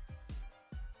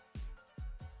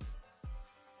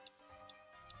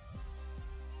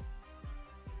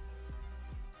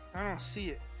 I don't see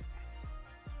it.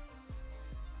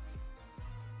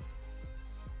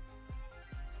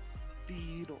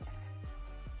 Beetle.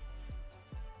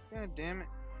 God damn it.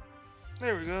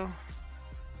 There we go.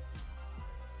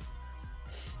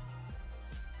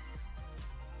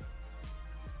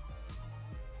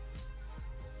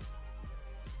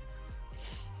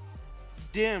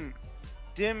 Dim.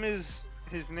 Dim is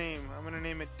his name. I'm gonna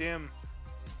name it Dim.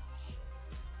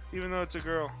 Even though it's a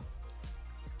girl.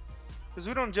 Because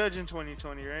we don't judge in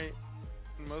 2020, right?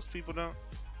 Most people don't.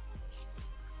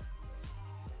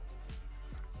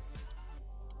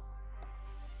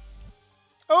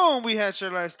 Oh, we hatched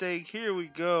our last egg. Here we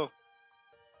go.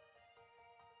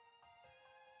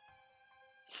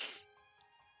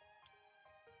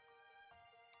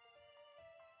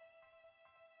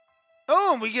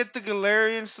 Oh, we get the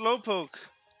Galarian Slowpoke.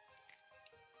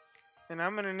 And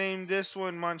I'm gonna name this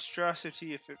one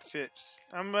Monstrosity if it fits.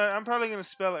 I'm probably gonna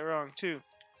spell it wrong too.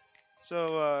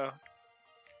 So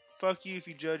fuck you if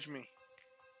you judge me.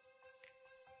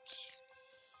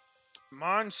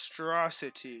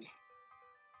 Monstrosity.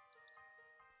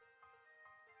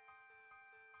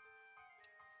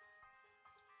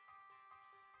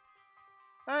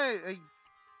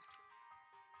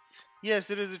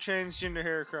 Yes, it is a transgender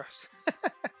Heracross.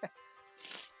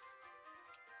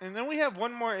 And then we have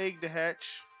one more egg to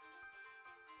hatch.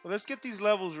 Well, let's get these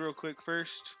levels real quick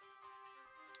first.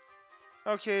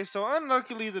 Okay, so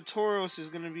unluckily the Tauros is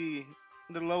going to be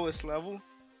the lowest level.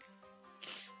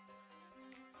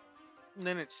 And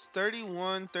then it's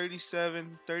 31,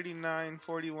 37, 39,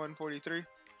 41, 43.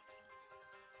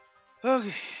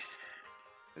 Okay,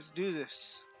 let's do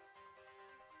this.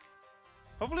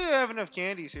 Hopefully I have enough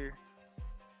candies here.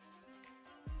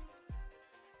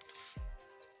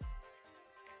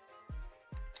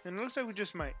 And it looks like we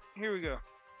just might. Here we go.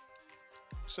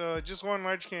 So just one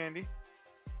large candy.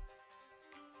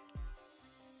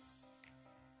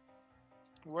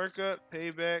 Work up,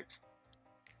 payback.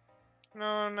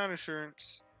 No, not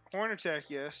assurance. Horn attack,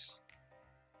 yes.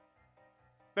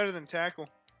 Better than tackle.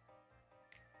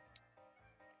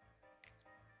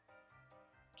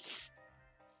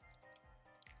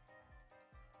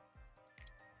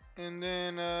 And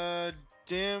then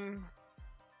dim.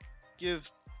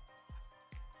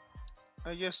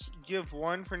 I guess give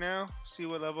one for now. See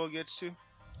what level it gets to.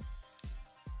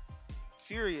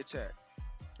 Fury attack.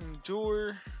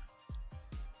 Endure.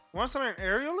 Wants to learn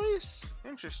Aerial Ace?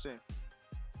 Interesting.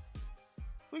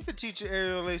 We could teach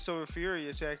Aerial Ace over Fury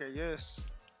attack, I guess.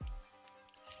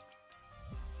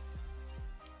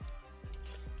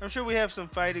 I'm sure we have some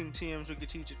fighting teams we could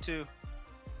teach it too.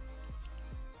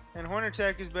 And Horn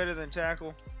attack is better than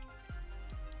tackle.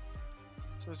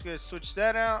 So let's go switch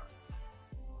that out.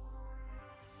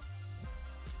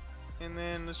 And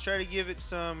then let's try to give it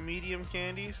some medium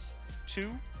candies. 2.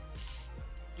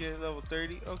 Get it level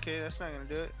 30. Okay, that's not gonna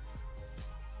do it.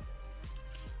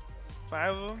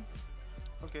 5 of them.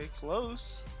 Okay,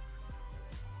 close.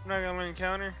 I'm not gonna learn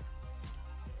counter.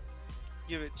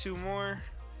 Give it 2 more.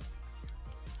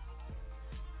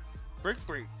 Brick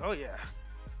break. Oh yeah.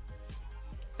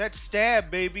 That's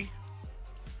stab, baby.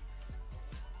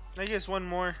 I guess one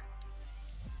more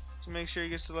to make sure he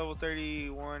gets to level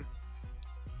 31.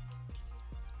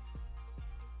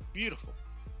 Beautiful.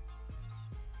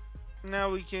 Now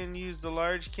we can use the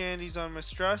large candies on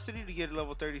Monstrosity to get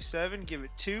level 37. Give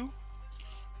it 2.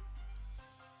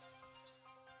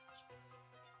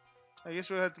 I guess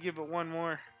we'll have to give it 1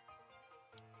 more.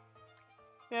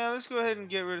 Yeah, let's go ahead and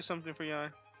get rid of something for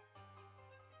Jan.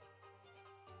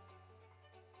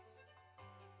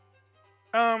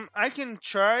 I can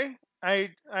try.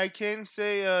 I can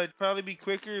say it'd probably be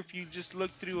quicker if you just look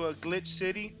through a Glitch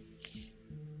City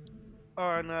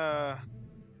on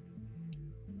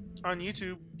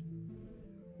YouTube.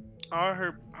 All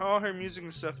her music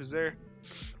and stuff is there.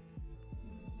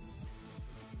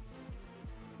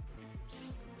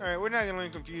 Alright, we're not gonna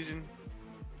learn Confusion.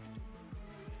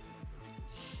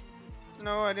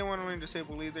 No, I didn't want to learn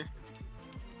Disable either.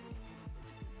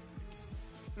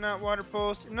 Not Water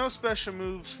Pulse. No special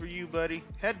moves for you, buddy.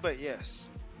 Headbutt, yes.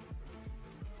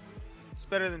 It's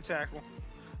better than Tackle.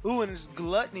 Ooh, and his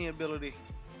Gluttony ability.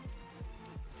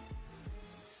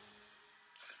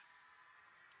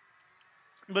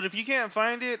 But if you can't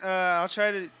find it, I'll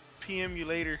try to PM you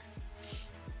later.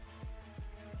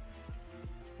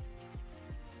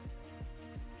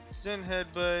 Zen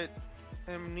Headbutt.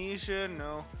 Amnesia,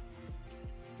 no.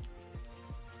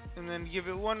 And then give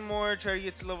it one more, try to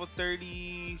get to level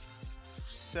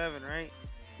 37, right?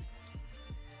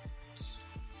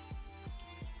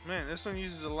 Man, this one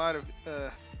uses a lot of,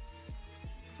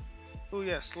 oh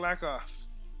yeah, Slack Off.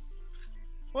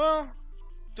 Well,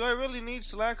 do I really need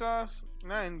Slack Off?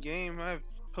 Not in game, I have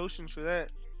potions for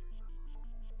that.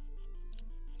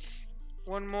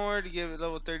 One more to give it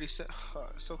level 37. Oh,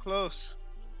 so close.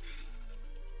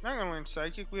 Not gonna learn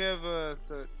Psychic, we have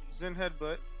the Zen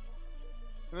Headbutt.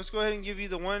 Let's go ahead and give you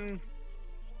the one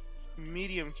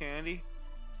medium candy.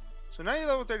 So now you're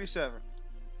level 37.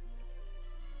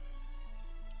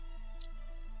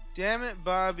 Damn it,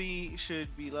 Bobby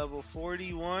should be level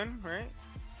 41, right?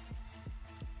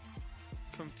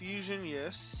 Confusion,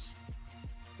 yes.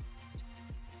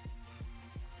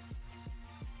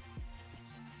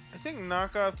 I think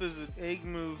knockoff is an egg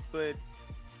move, but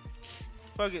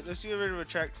fuck it, let's get rid of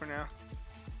attract for now.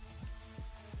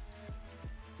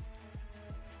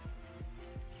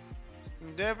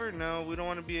 Endeavor, no, we don't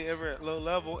want to be ever at low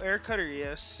level. Air Cutter,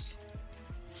 yes.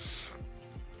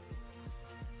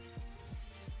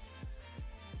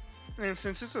 And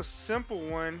since it's a simple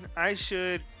one, I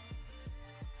should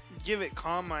give it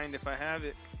Calm Mind if I have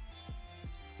it.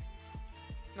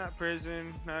 Not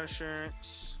Prison, not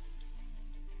Assurance,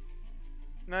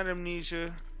 not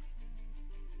Amnesia.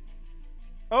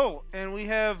 Oh, and we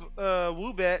have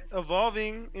Woobat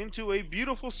evolving into a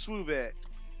beautiful Swoobat.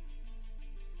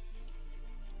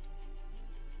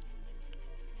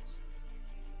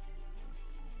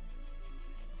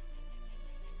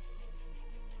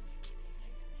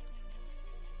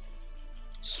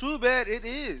 Swoobat it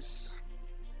is.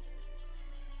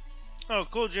 Oh,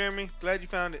 cool, Jeremy. Glad you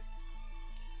found it.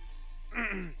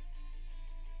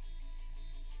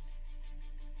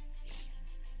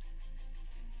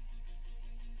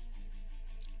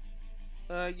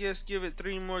 I guess give it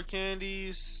 3 more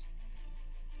candies.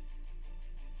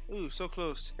 Ooh, so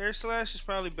close. Air Slash is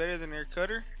probably better than Air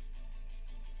Cutter.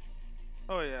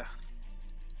 Oh, yeah.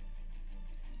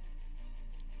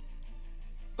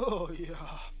 Oh, yeah.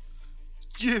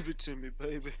 Give it to me,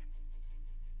 baby.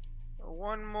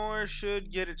 One more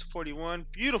should get it to 41.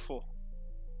 Beautiful.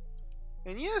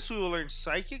 And yes, we will learn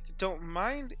Psychic. Don't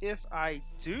mind if I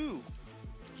do.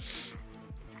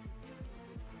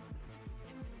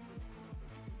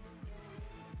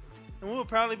 And we'll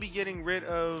probably be getting rid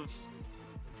of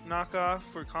Knockoff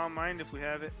for Calm Mind if we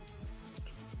have it.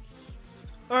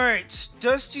 Alright,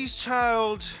 Dusty's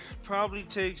Child probably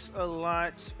takes a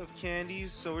lot of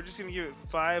candies, so we're just going to give it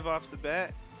 5 off the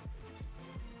bat.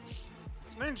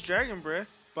 Learns Dragon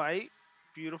Breath, Bite,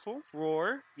 beautiful.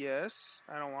 Roar, yes,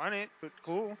 I don't want it, but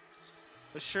cool.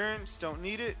 Assurance, don't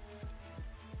need it.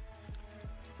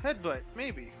 Headbutt,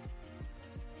 maybe.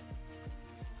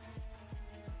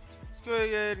 Let's go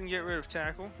ahead and get rid of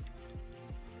Tackle.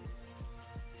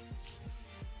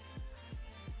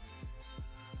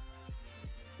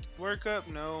 Work Up,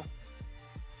 no.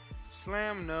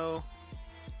 Slam, no.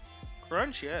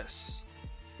 Crunch, yes.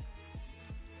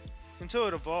 Until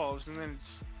it evolves, and then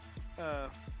it's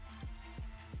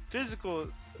physical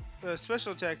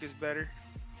special attack is better.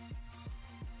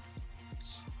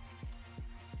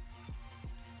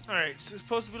 Alright, so it's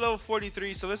supposed to be level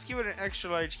 43, so let's give it an extra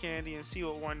large candy and see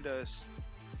what one does.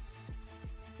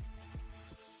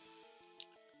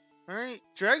 Alright,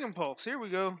 Dragon Pulse, here we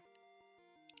go.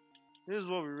 This is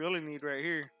what we really need right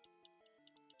here.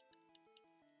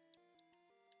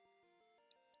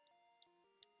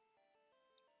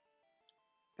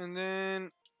 And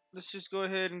then let's just go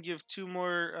ahead and give 2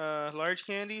 more large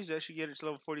candies. That should get it to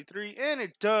level 43. And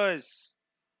it does!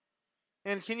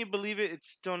 And can you believe it? It's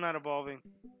still not evolving.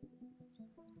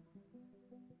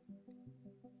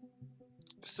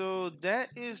 So that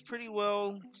is pretty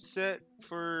well set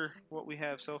for what we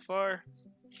have so far.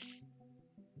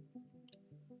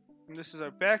 And this is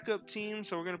our backup team,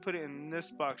 so we're going to put it in this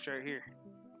box right here.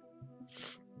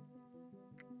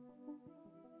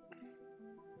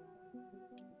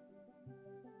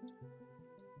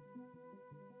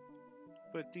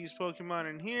 Put these Pokemon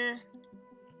in here,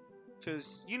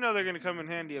 because you know they're going to come in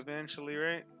handy eventually,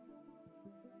 right?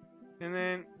 And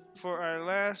then for our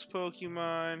last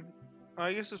Pokemon, oh,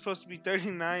 I guess it's supposed to be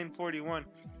 39, 41.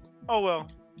 Oh well,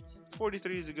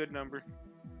 43 is a good number.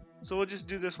 So we'll just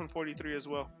do this one 43 as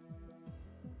well.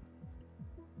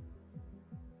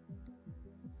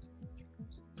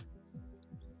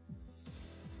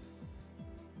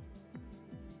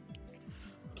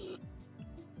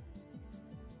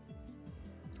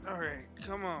 Alright,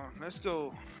 come on, let's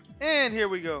go. And here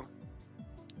we go.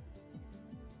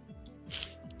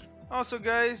 Also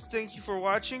guys, thank you for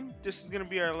watching. This is going to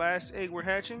be our last egg we're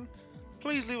hatching.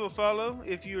 Please leave a follow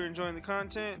if you're enjoying the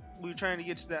content. We're trying to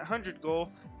get to that 100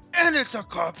 goal. And it's a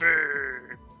coffee!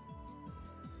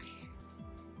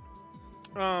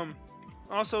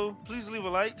 Also, please leave a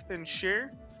like and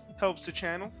share. Helps the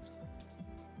channel.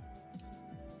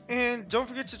 And don't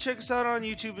forget to check us out on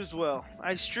YouTube as well.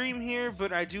 I stream here,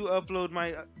 but I do upload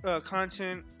my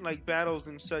content like battles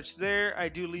and such there. I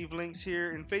do leave links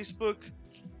here in Facebook.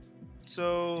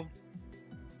 So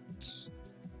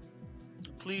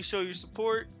please show your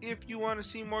support if you want to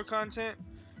see more content.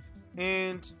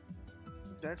 And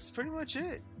that's pretty much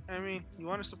it. I mean, you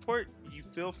want to support, you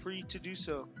feel free to do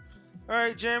so.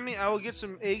 Alright, Jeremy, I will get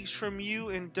some eggs from you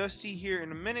and Dusty here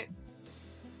in a minute,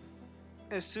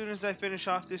 as soon as I finish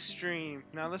off this stream.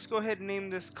 Now let's go ahead and name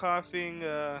this coughing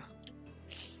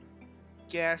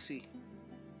Gassy.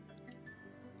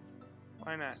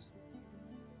 Why not?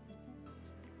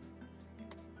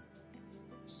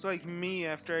 It's like me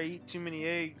after I eat too many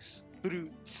eggs.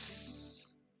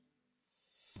 Brutes.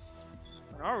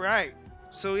 Alright,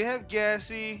 so we have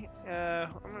Gassy.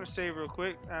 I'm gonna save real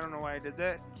quick. I don't know why I did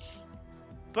that.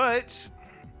 But,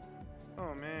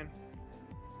 oh man.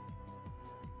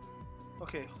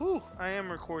 Okay, whew, I am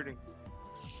recording.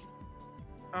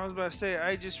 I was about to say,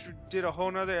 I just did a whole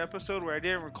nother episode where I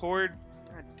didn't record.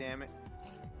 God damn it.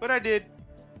 But I did.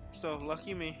 So,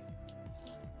 lucky me.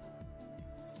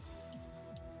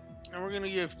 And we're gonna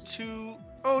give 2...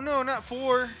 Oh no, not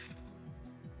 4!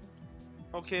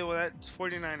 Okay, well that's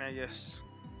 49, I guess.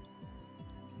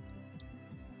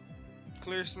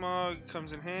 Clear Smog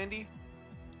comes in handy.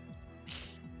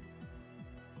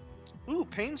 Ooh,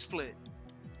 Pain Split.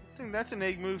 I think that's an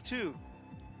egg move too.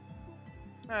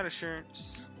 Not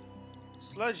Assurance.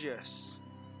 Sludge, yes.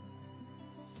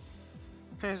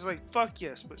 It's like, fuck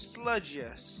yes, but Sludge,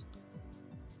 yes.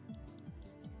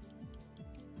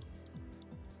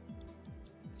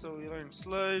 So we learned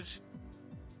Sludge.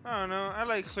 I don't know, I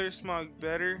like Clear Smog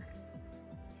better.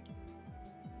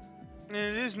 And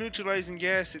it is neutralizing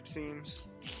gas, it seems.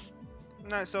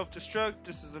 Not self-destruct,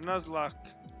 this is a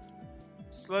Nuzlocke.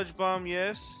 Sludge Bomb,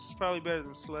 yes. It's probably better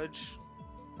than Sludge.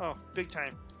 Oh, big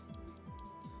time.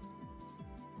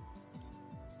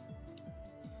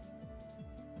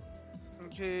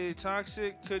 Okay,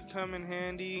 Toxic could come in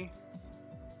handy.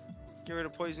 Get rid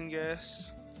of Poison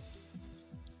Gas.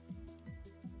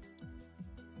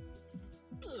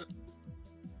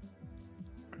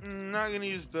 Not gonna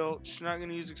use Belch. Not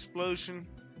gonna use Explosion.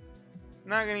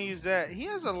 Not gonna use that. He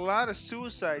has a lot of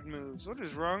suicide moves. What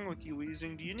is wrong with you,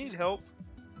 Weezing? Do you need help?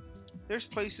 There's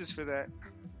places for that.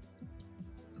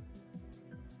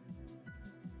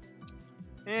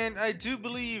 And I do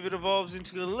believe it evolves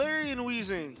into Galarian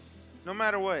Weezing, no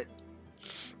matter what.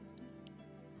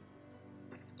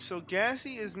 So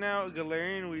Gassy is now a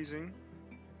Galarian Weezing.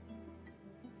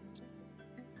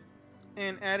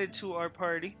 And added to our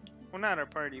party. Well, not our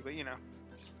party, but you know.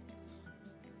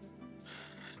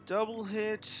 Double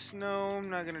hit. No, I'm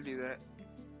not gonna do that.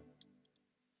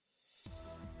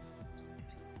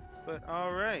 But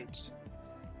alright.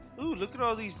 Ooh, look at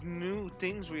all these new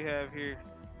things we have here.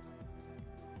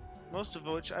 Most of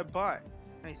which I bought,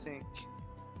 I think.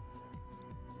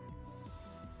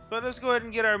 But let's go ahead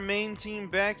and get our main team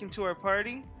back into our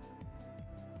party,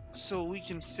 so we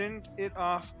can send it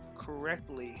off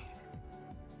correctly.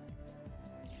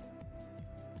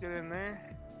 Get in there.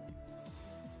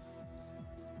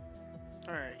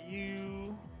 Alright,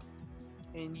 you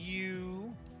and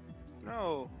you.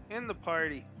 No, in the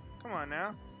party. Come on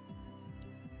now.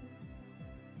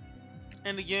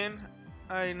 And again,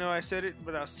 I know I said it,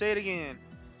 but I'll say it again.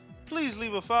 Please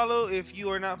leave a follow if you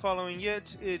are not following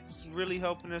yet. It's really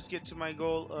helping us get to my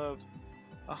goal of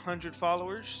 100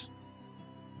 followers.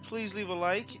 Please leave a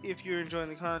like if you're enjoying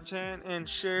the content, and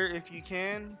share if you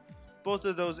can. Both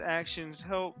of those actions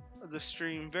help the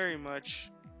stream very much,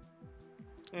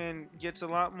 and gets a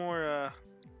lot more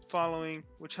following,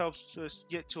 which helps us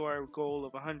get to our goal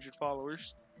of 100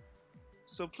 followers.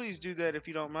 So please do that if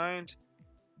you don't mind.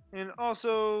 And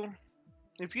also,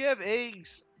 if you have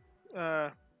eggs,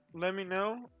 let me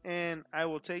know and I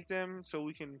will take them so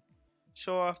we can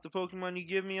show off the Pokemon you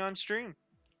give me on stream.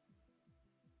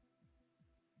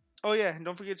 Oh yeah, and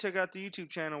don't forget to check out the YouTube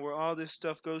channel where all this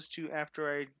stuff goes to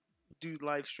after I do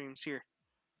live streams here.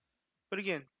 But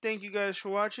again, thank you guys for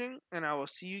watching, and I will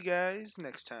see you guys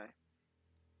next time.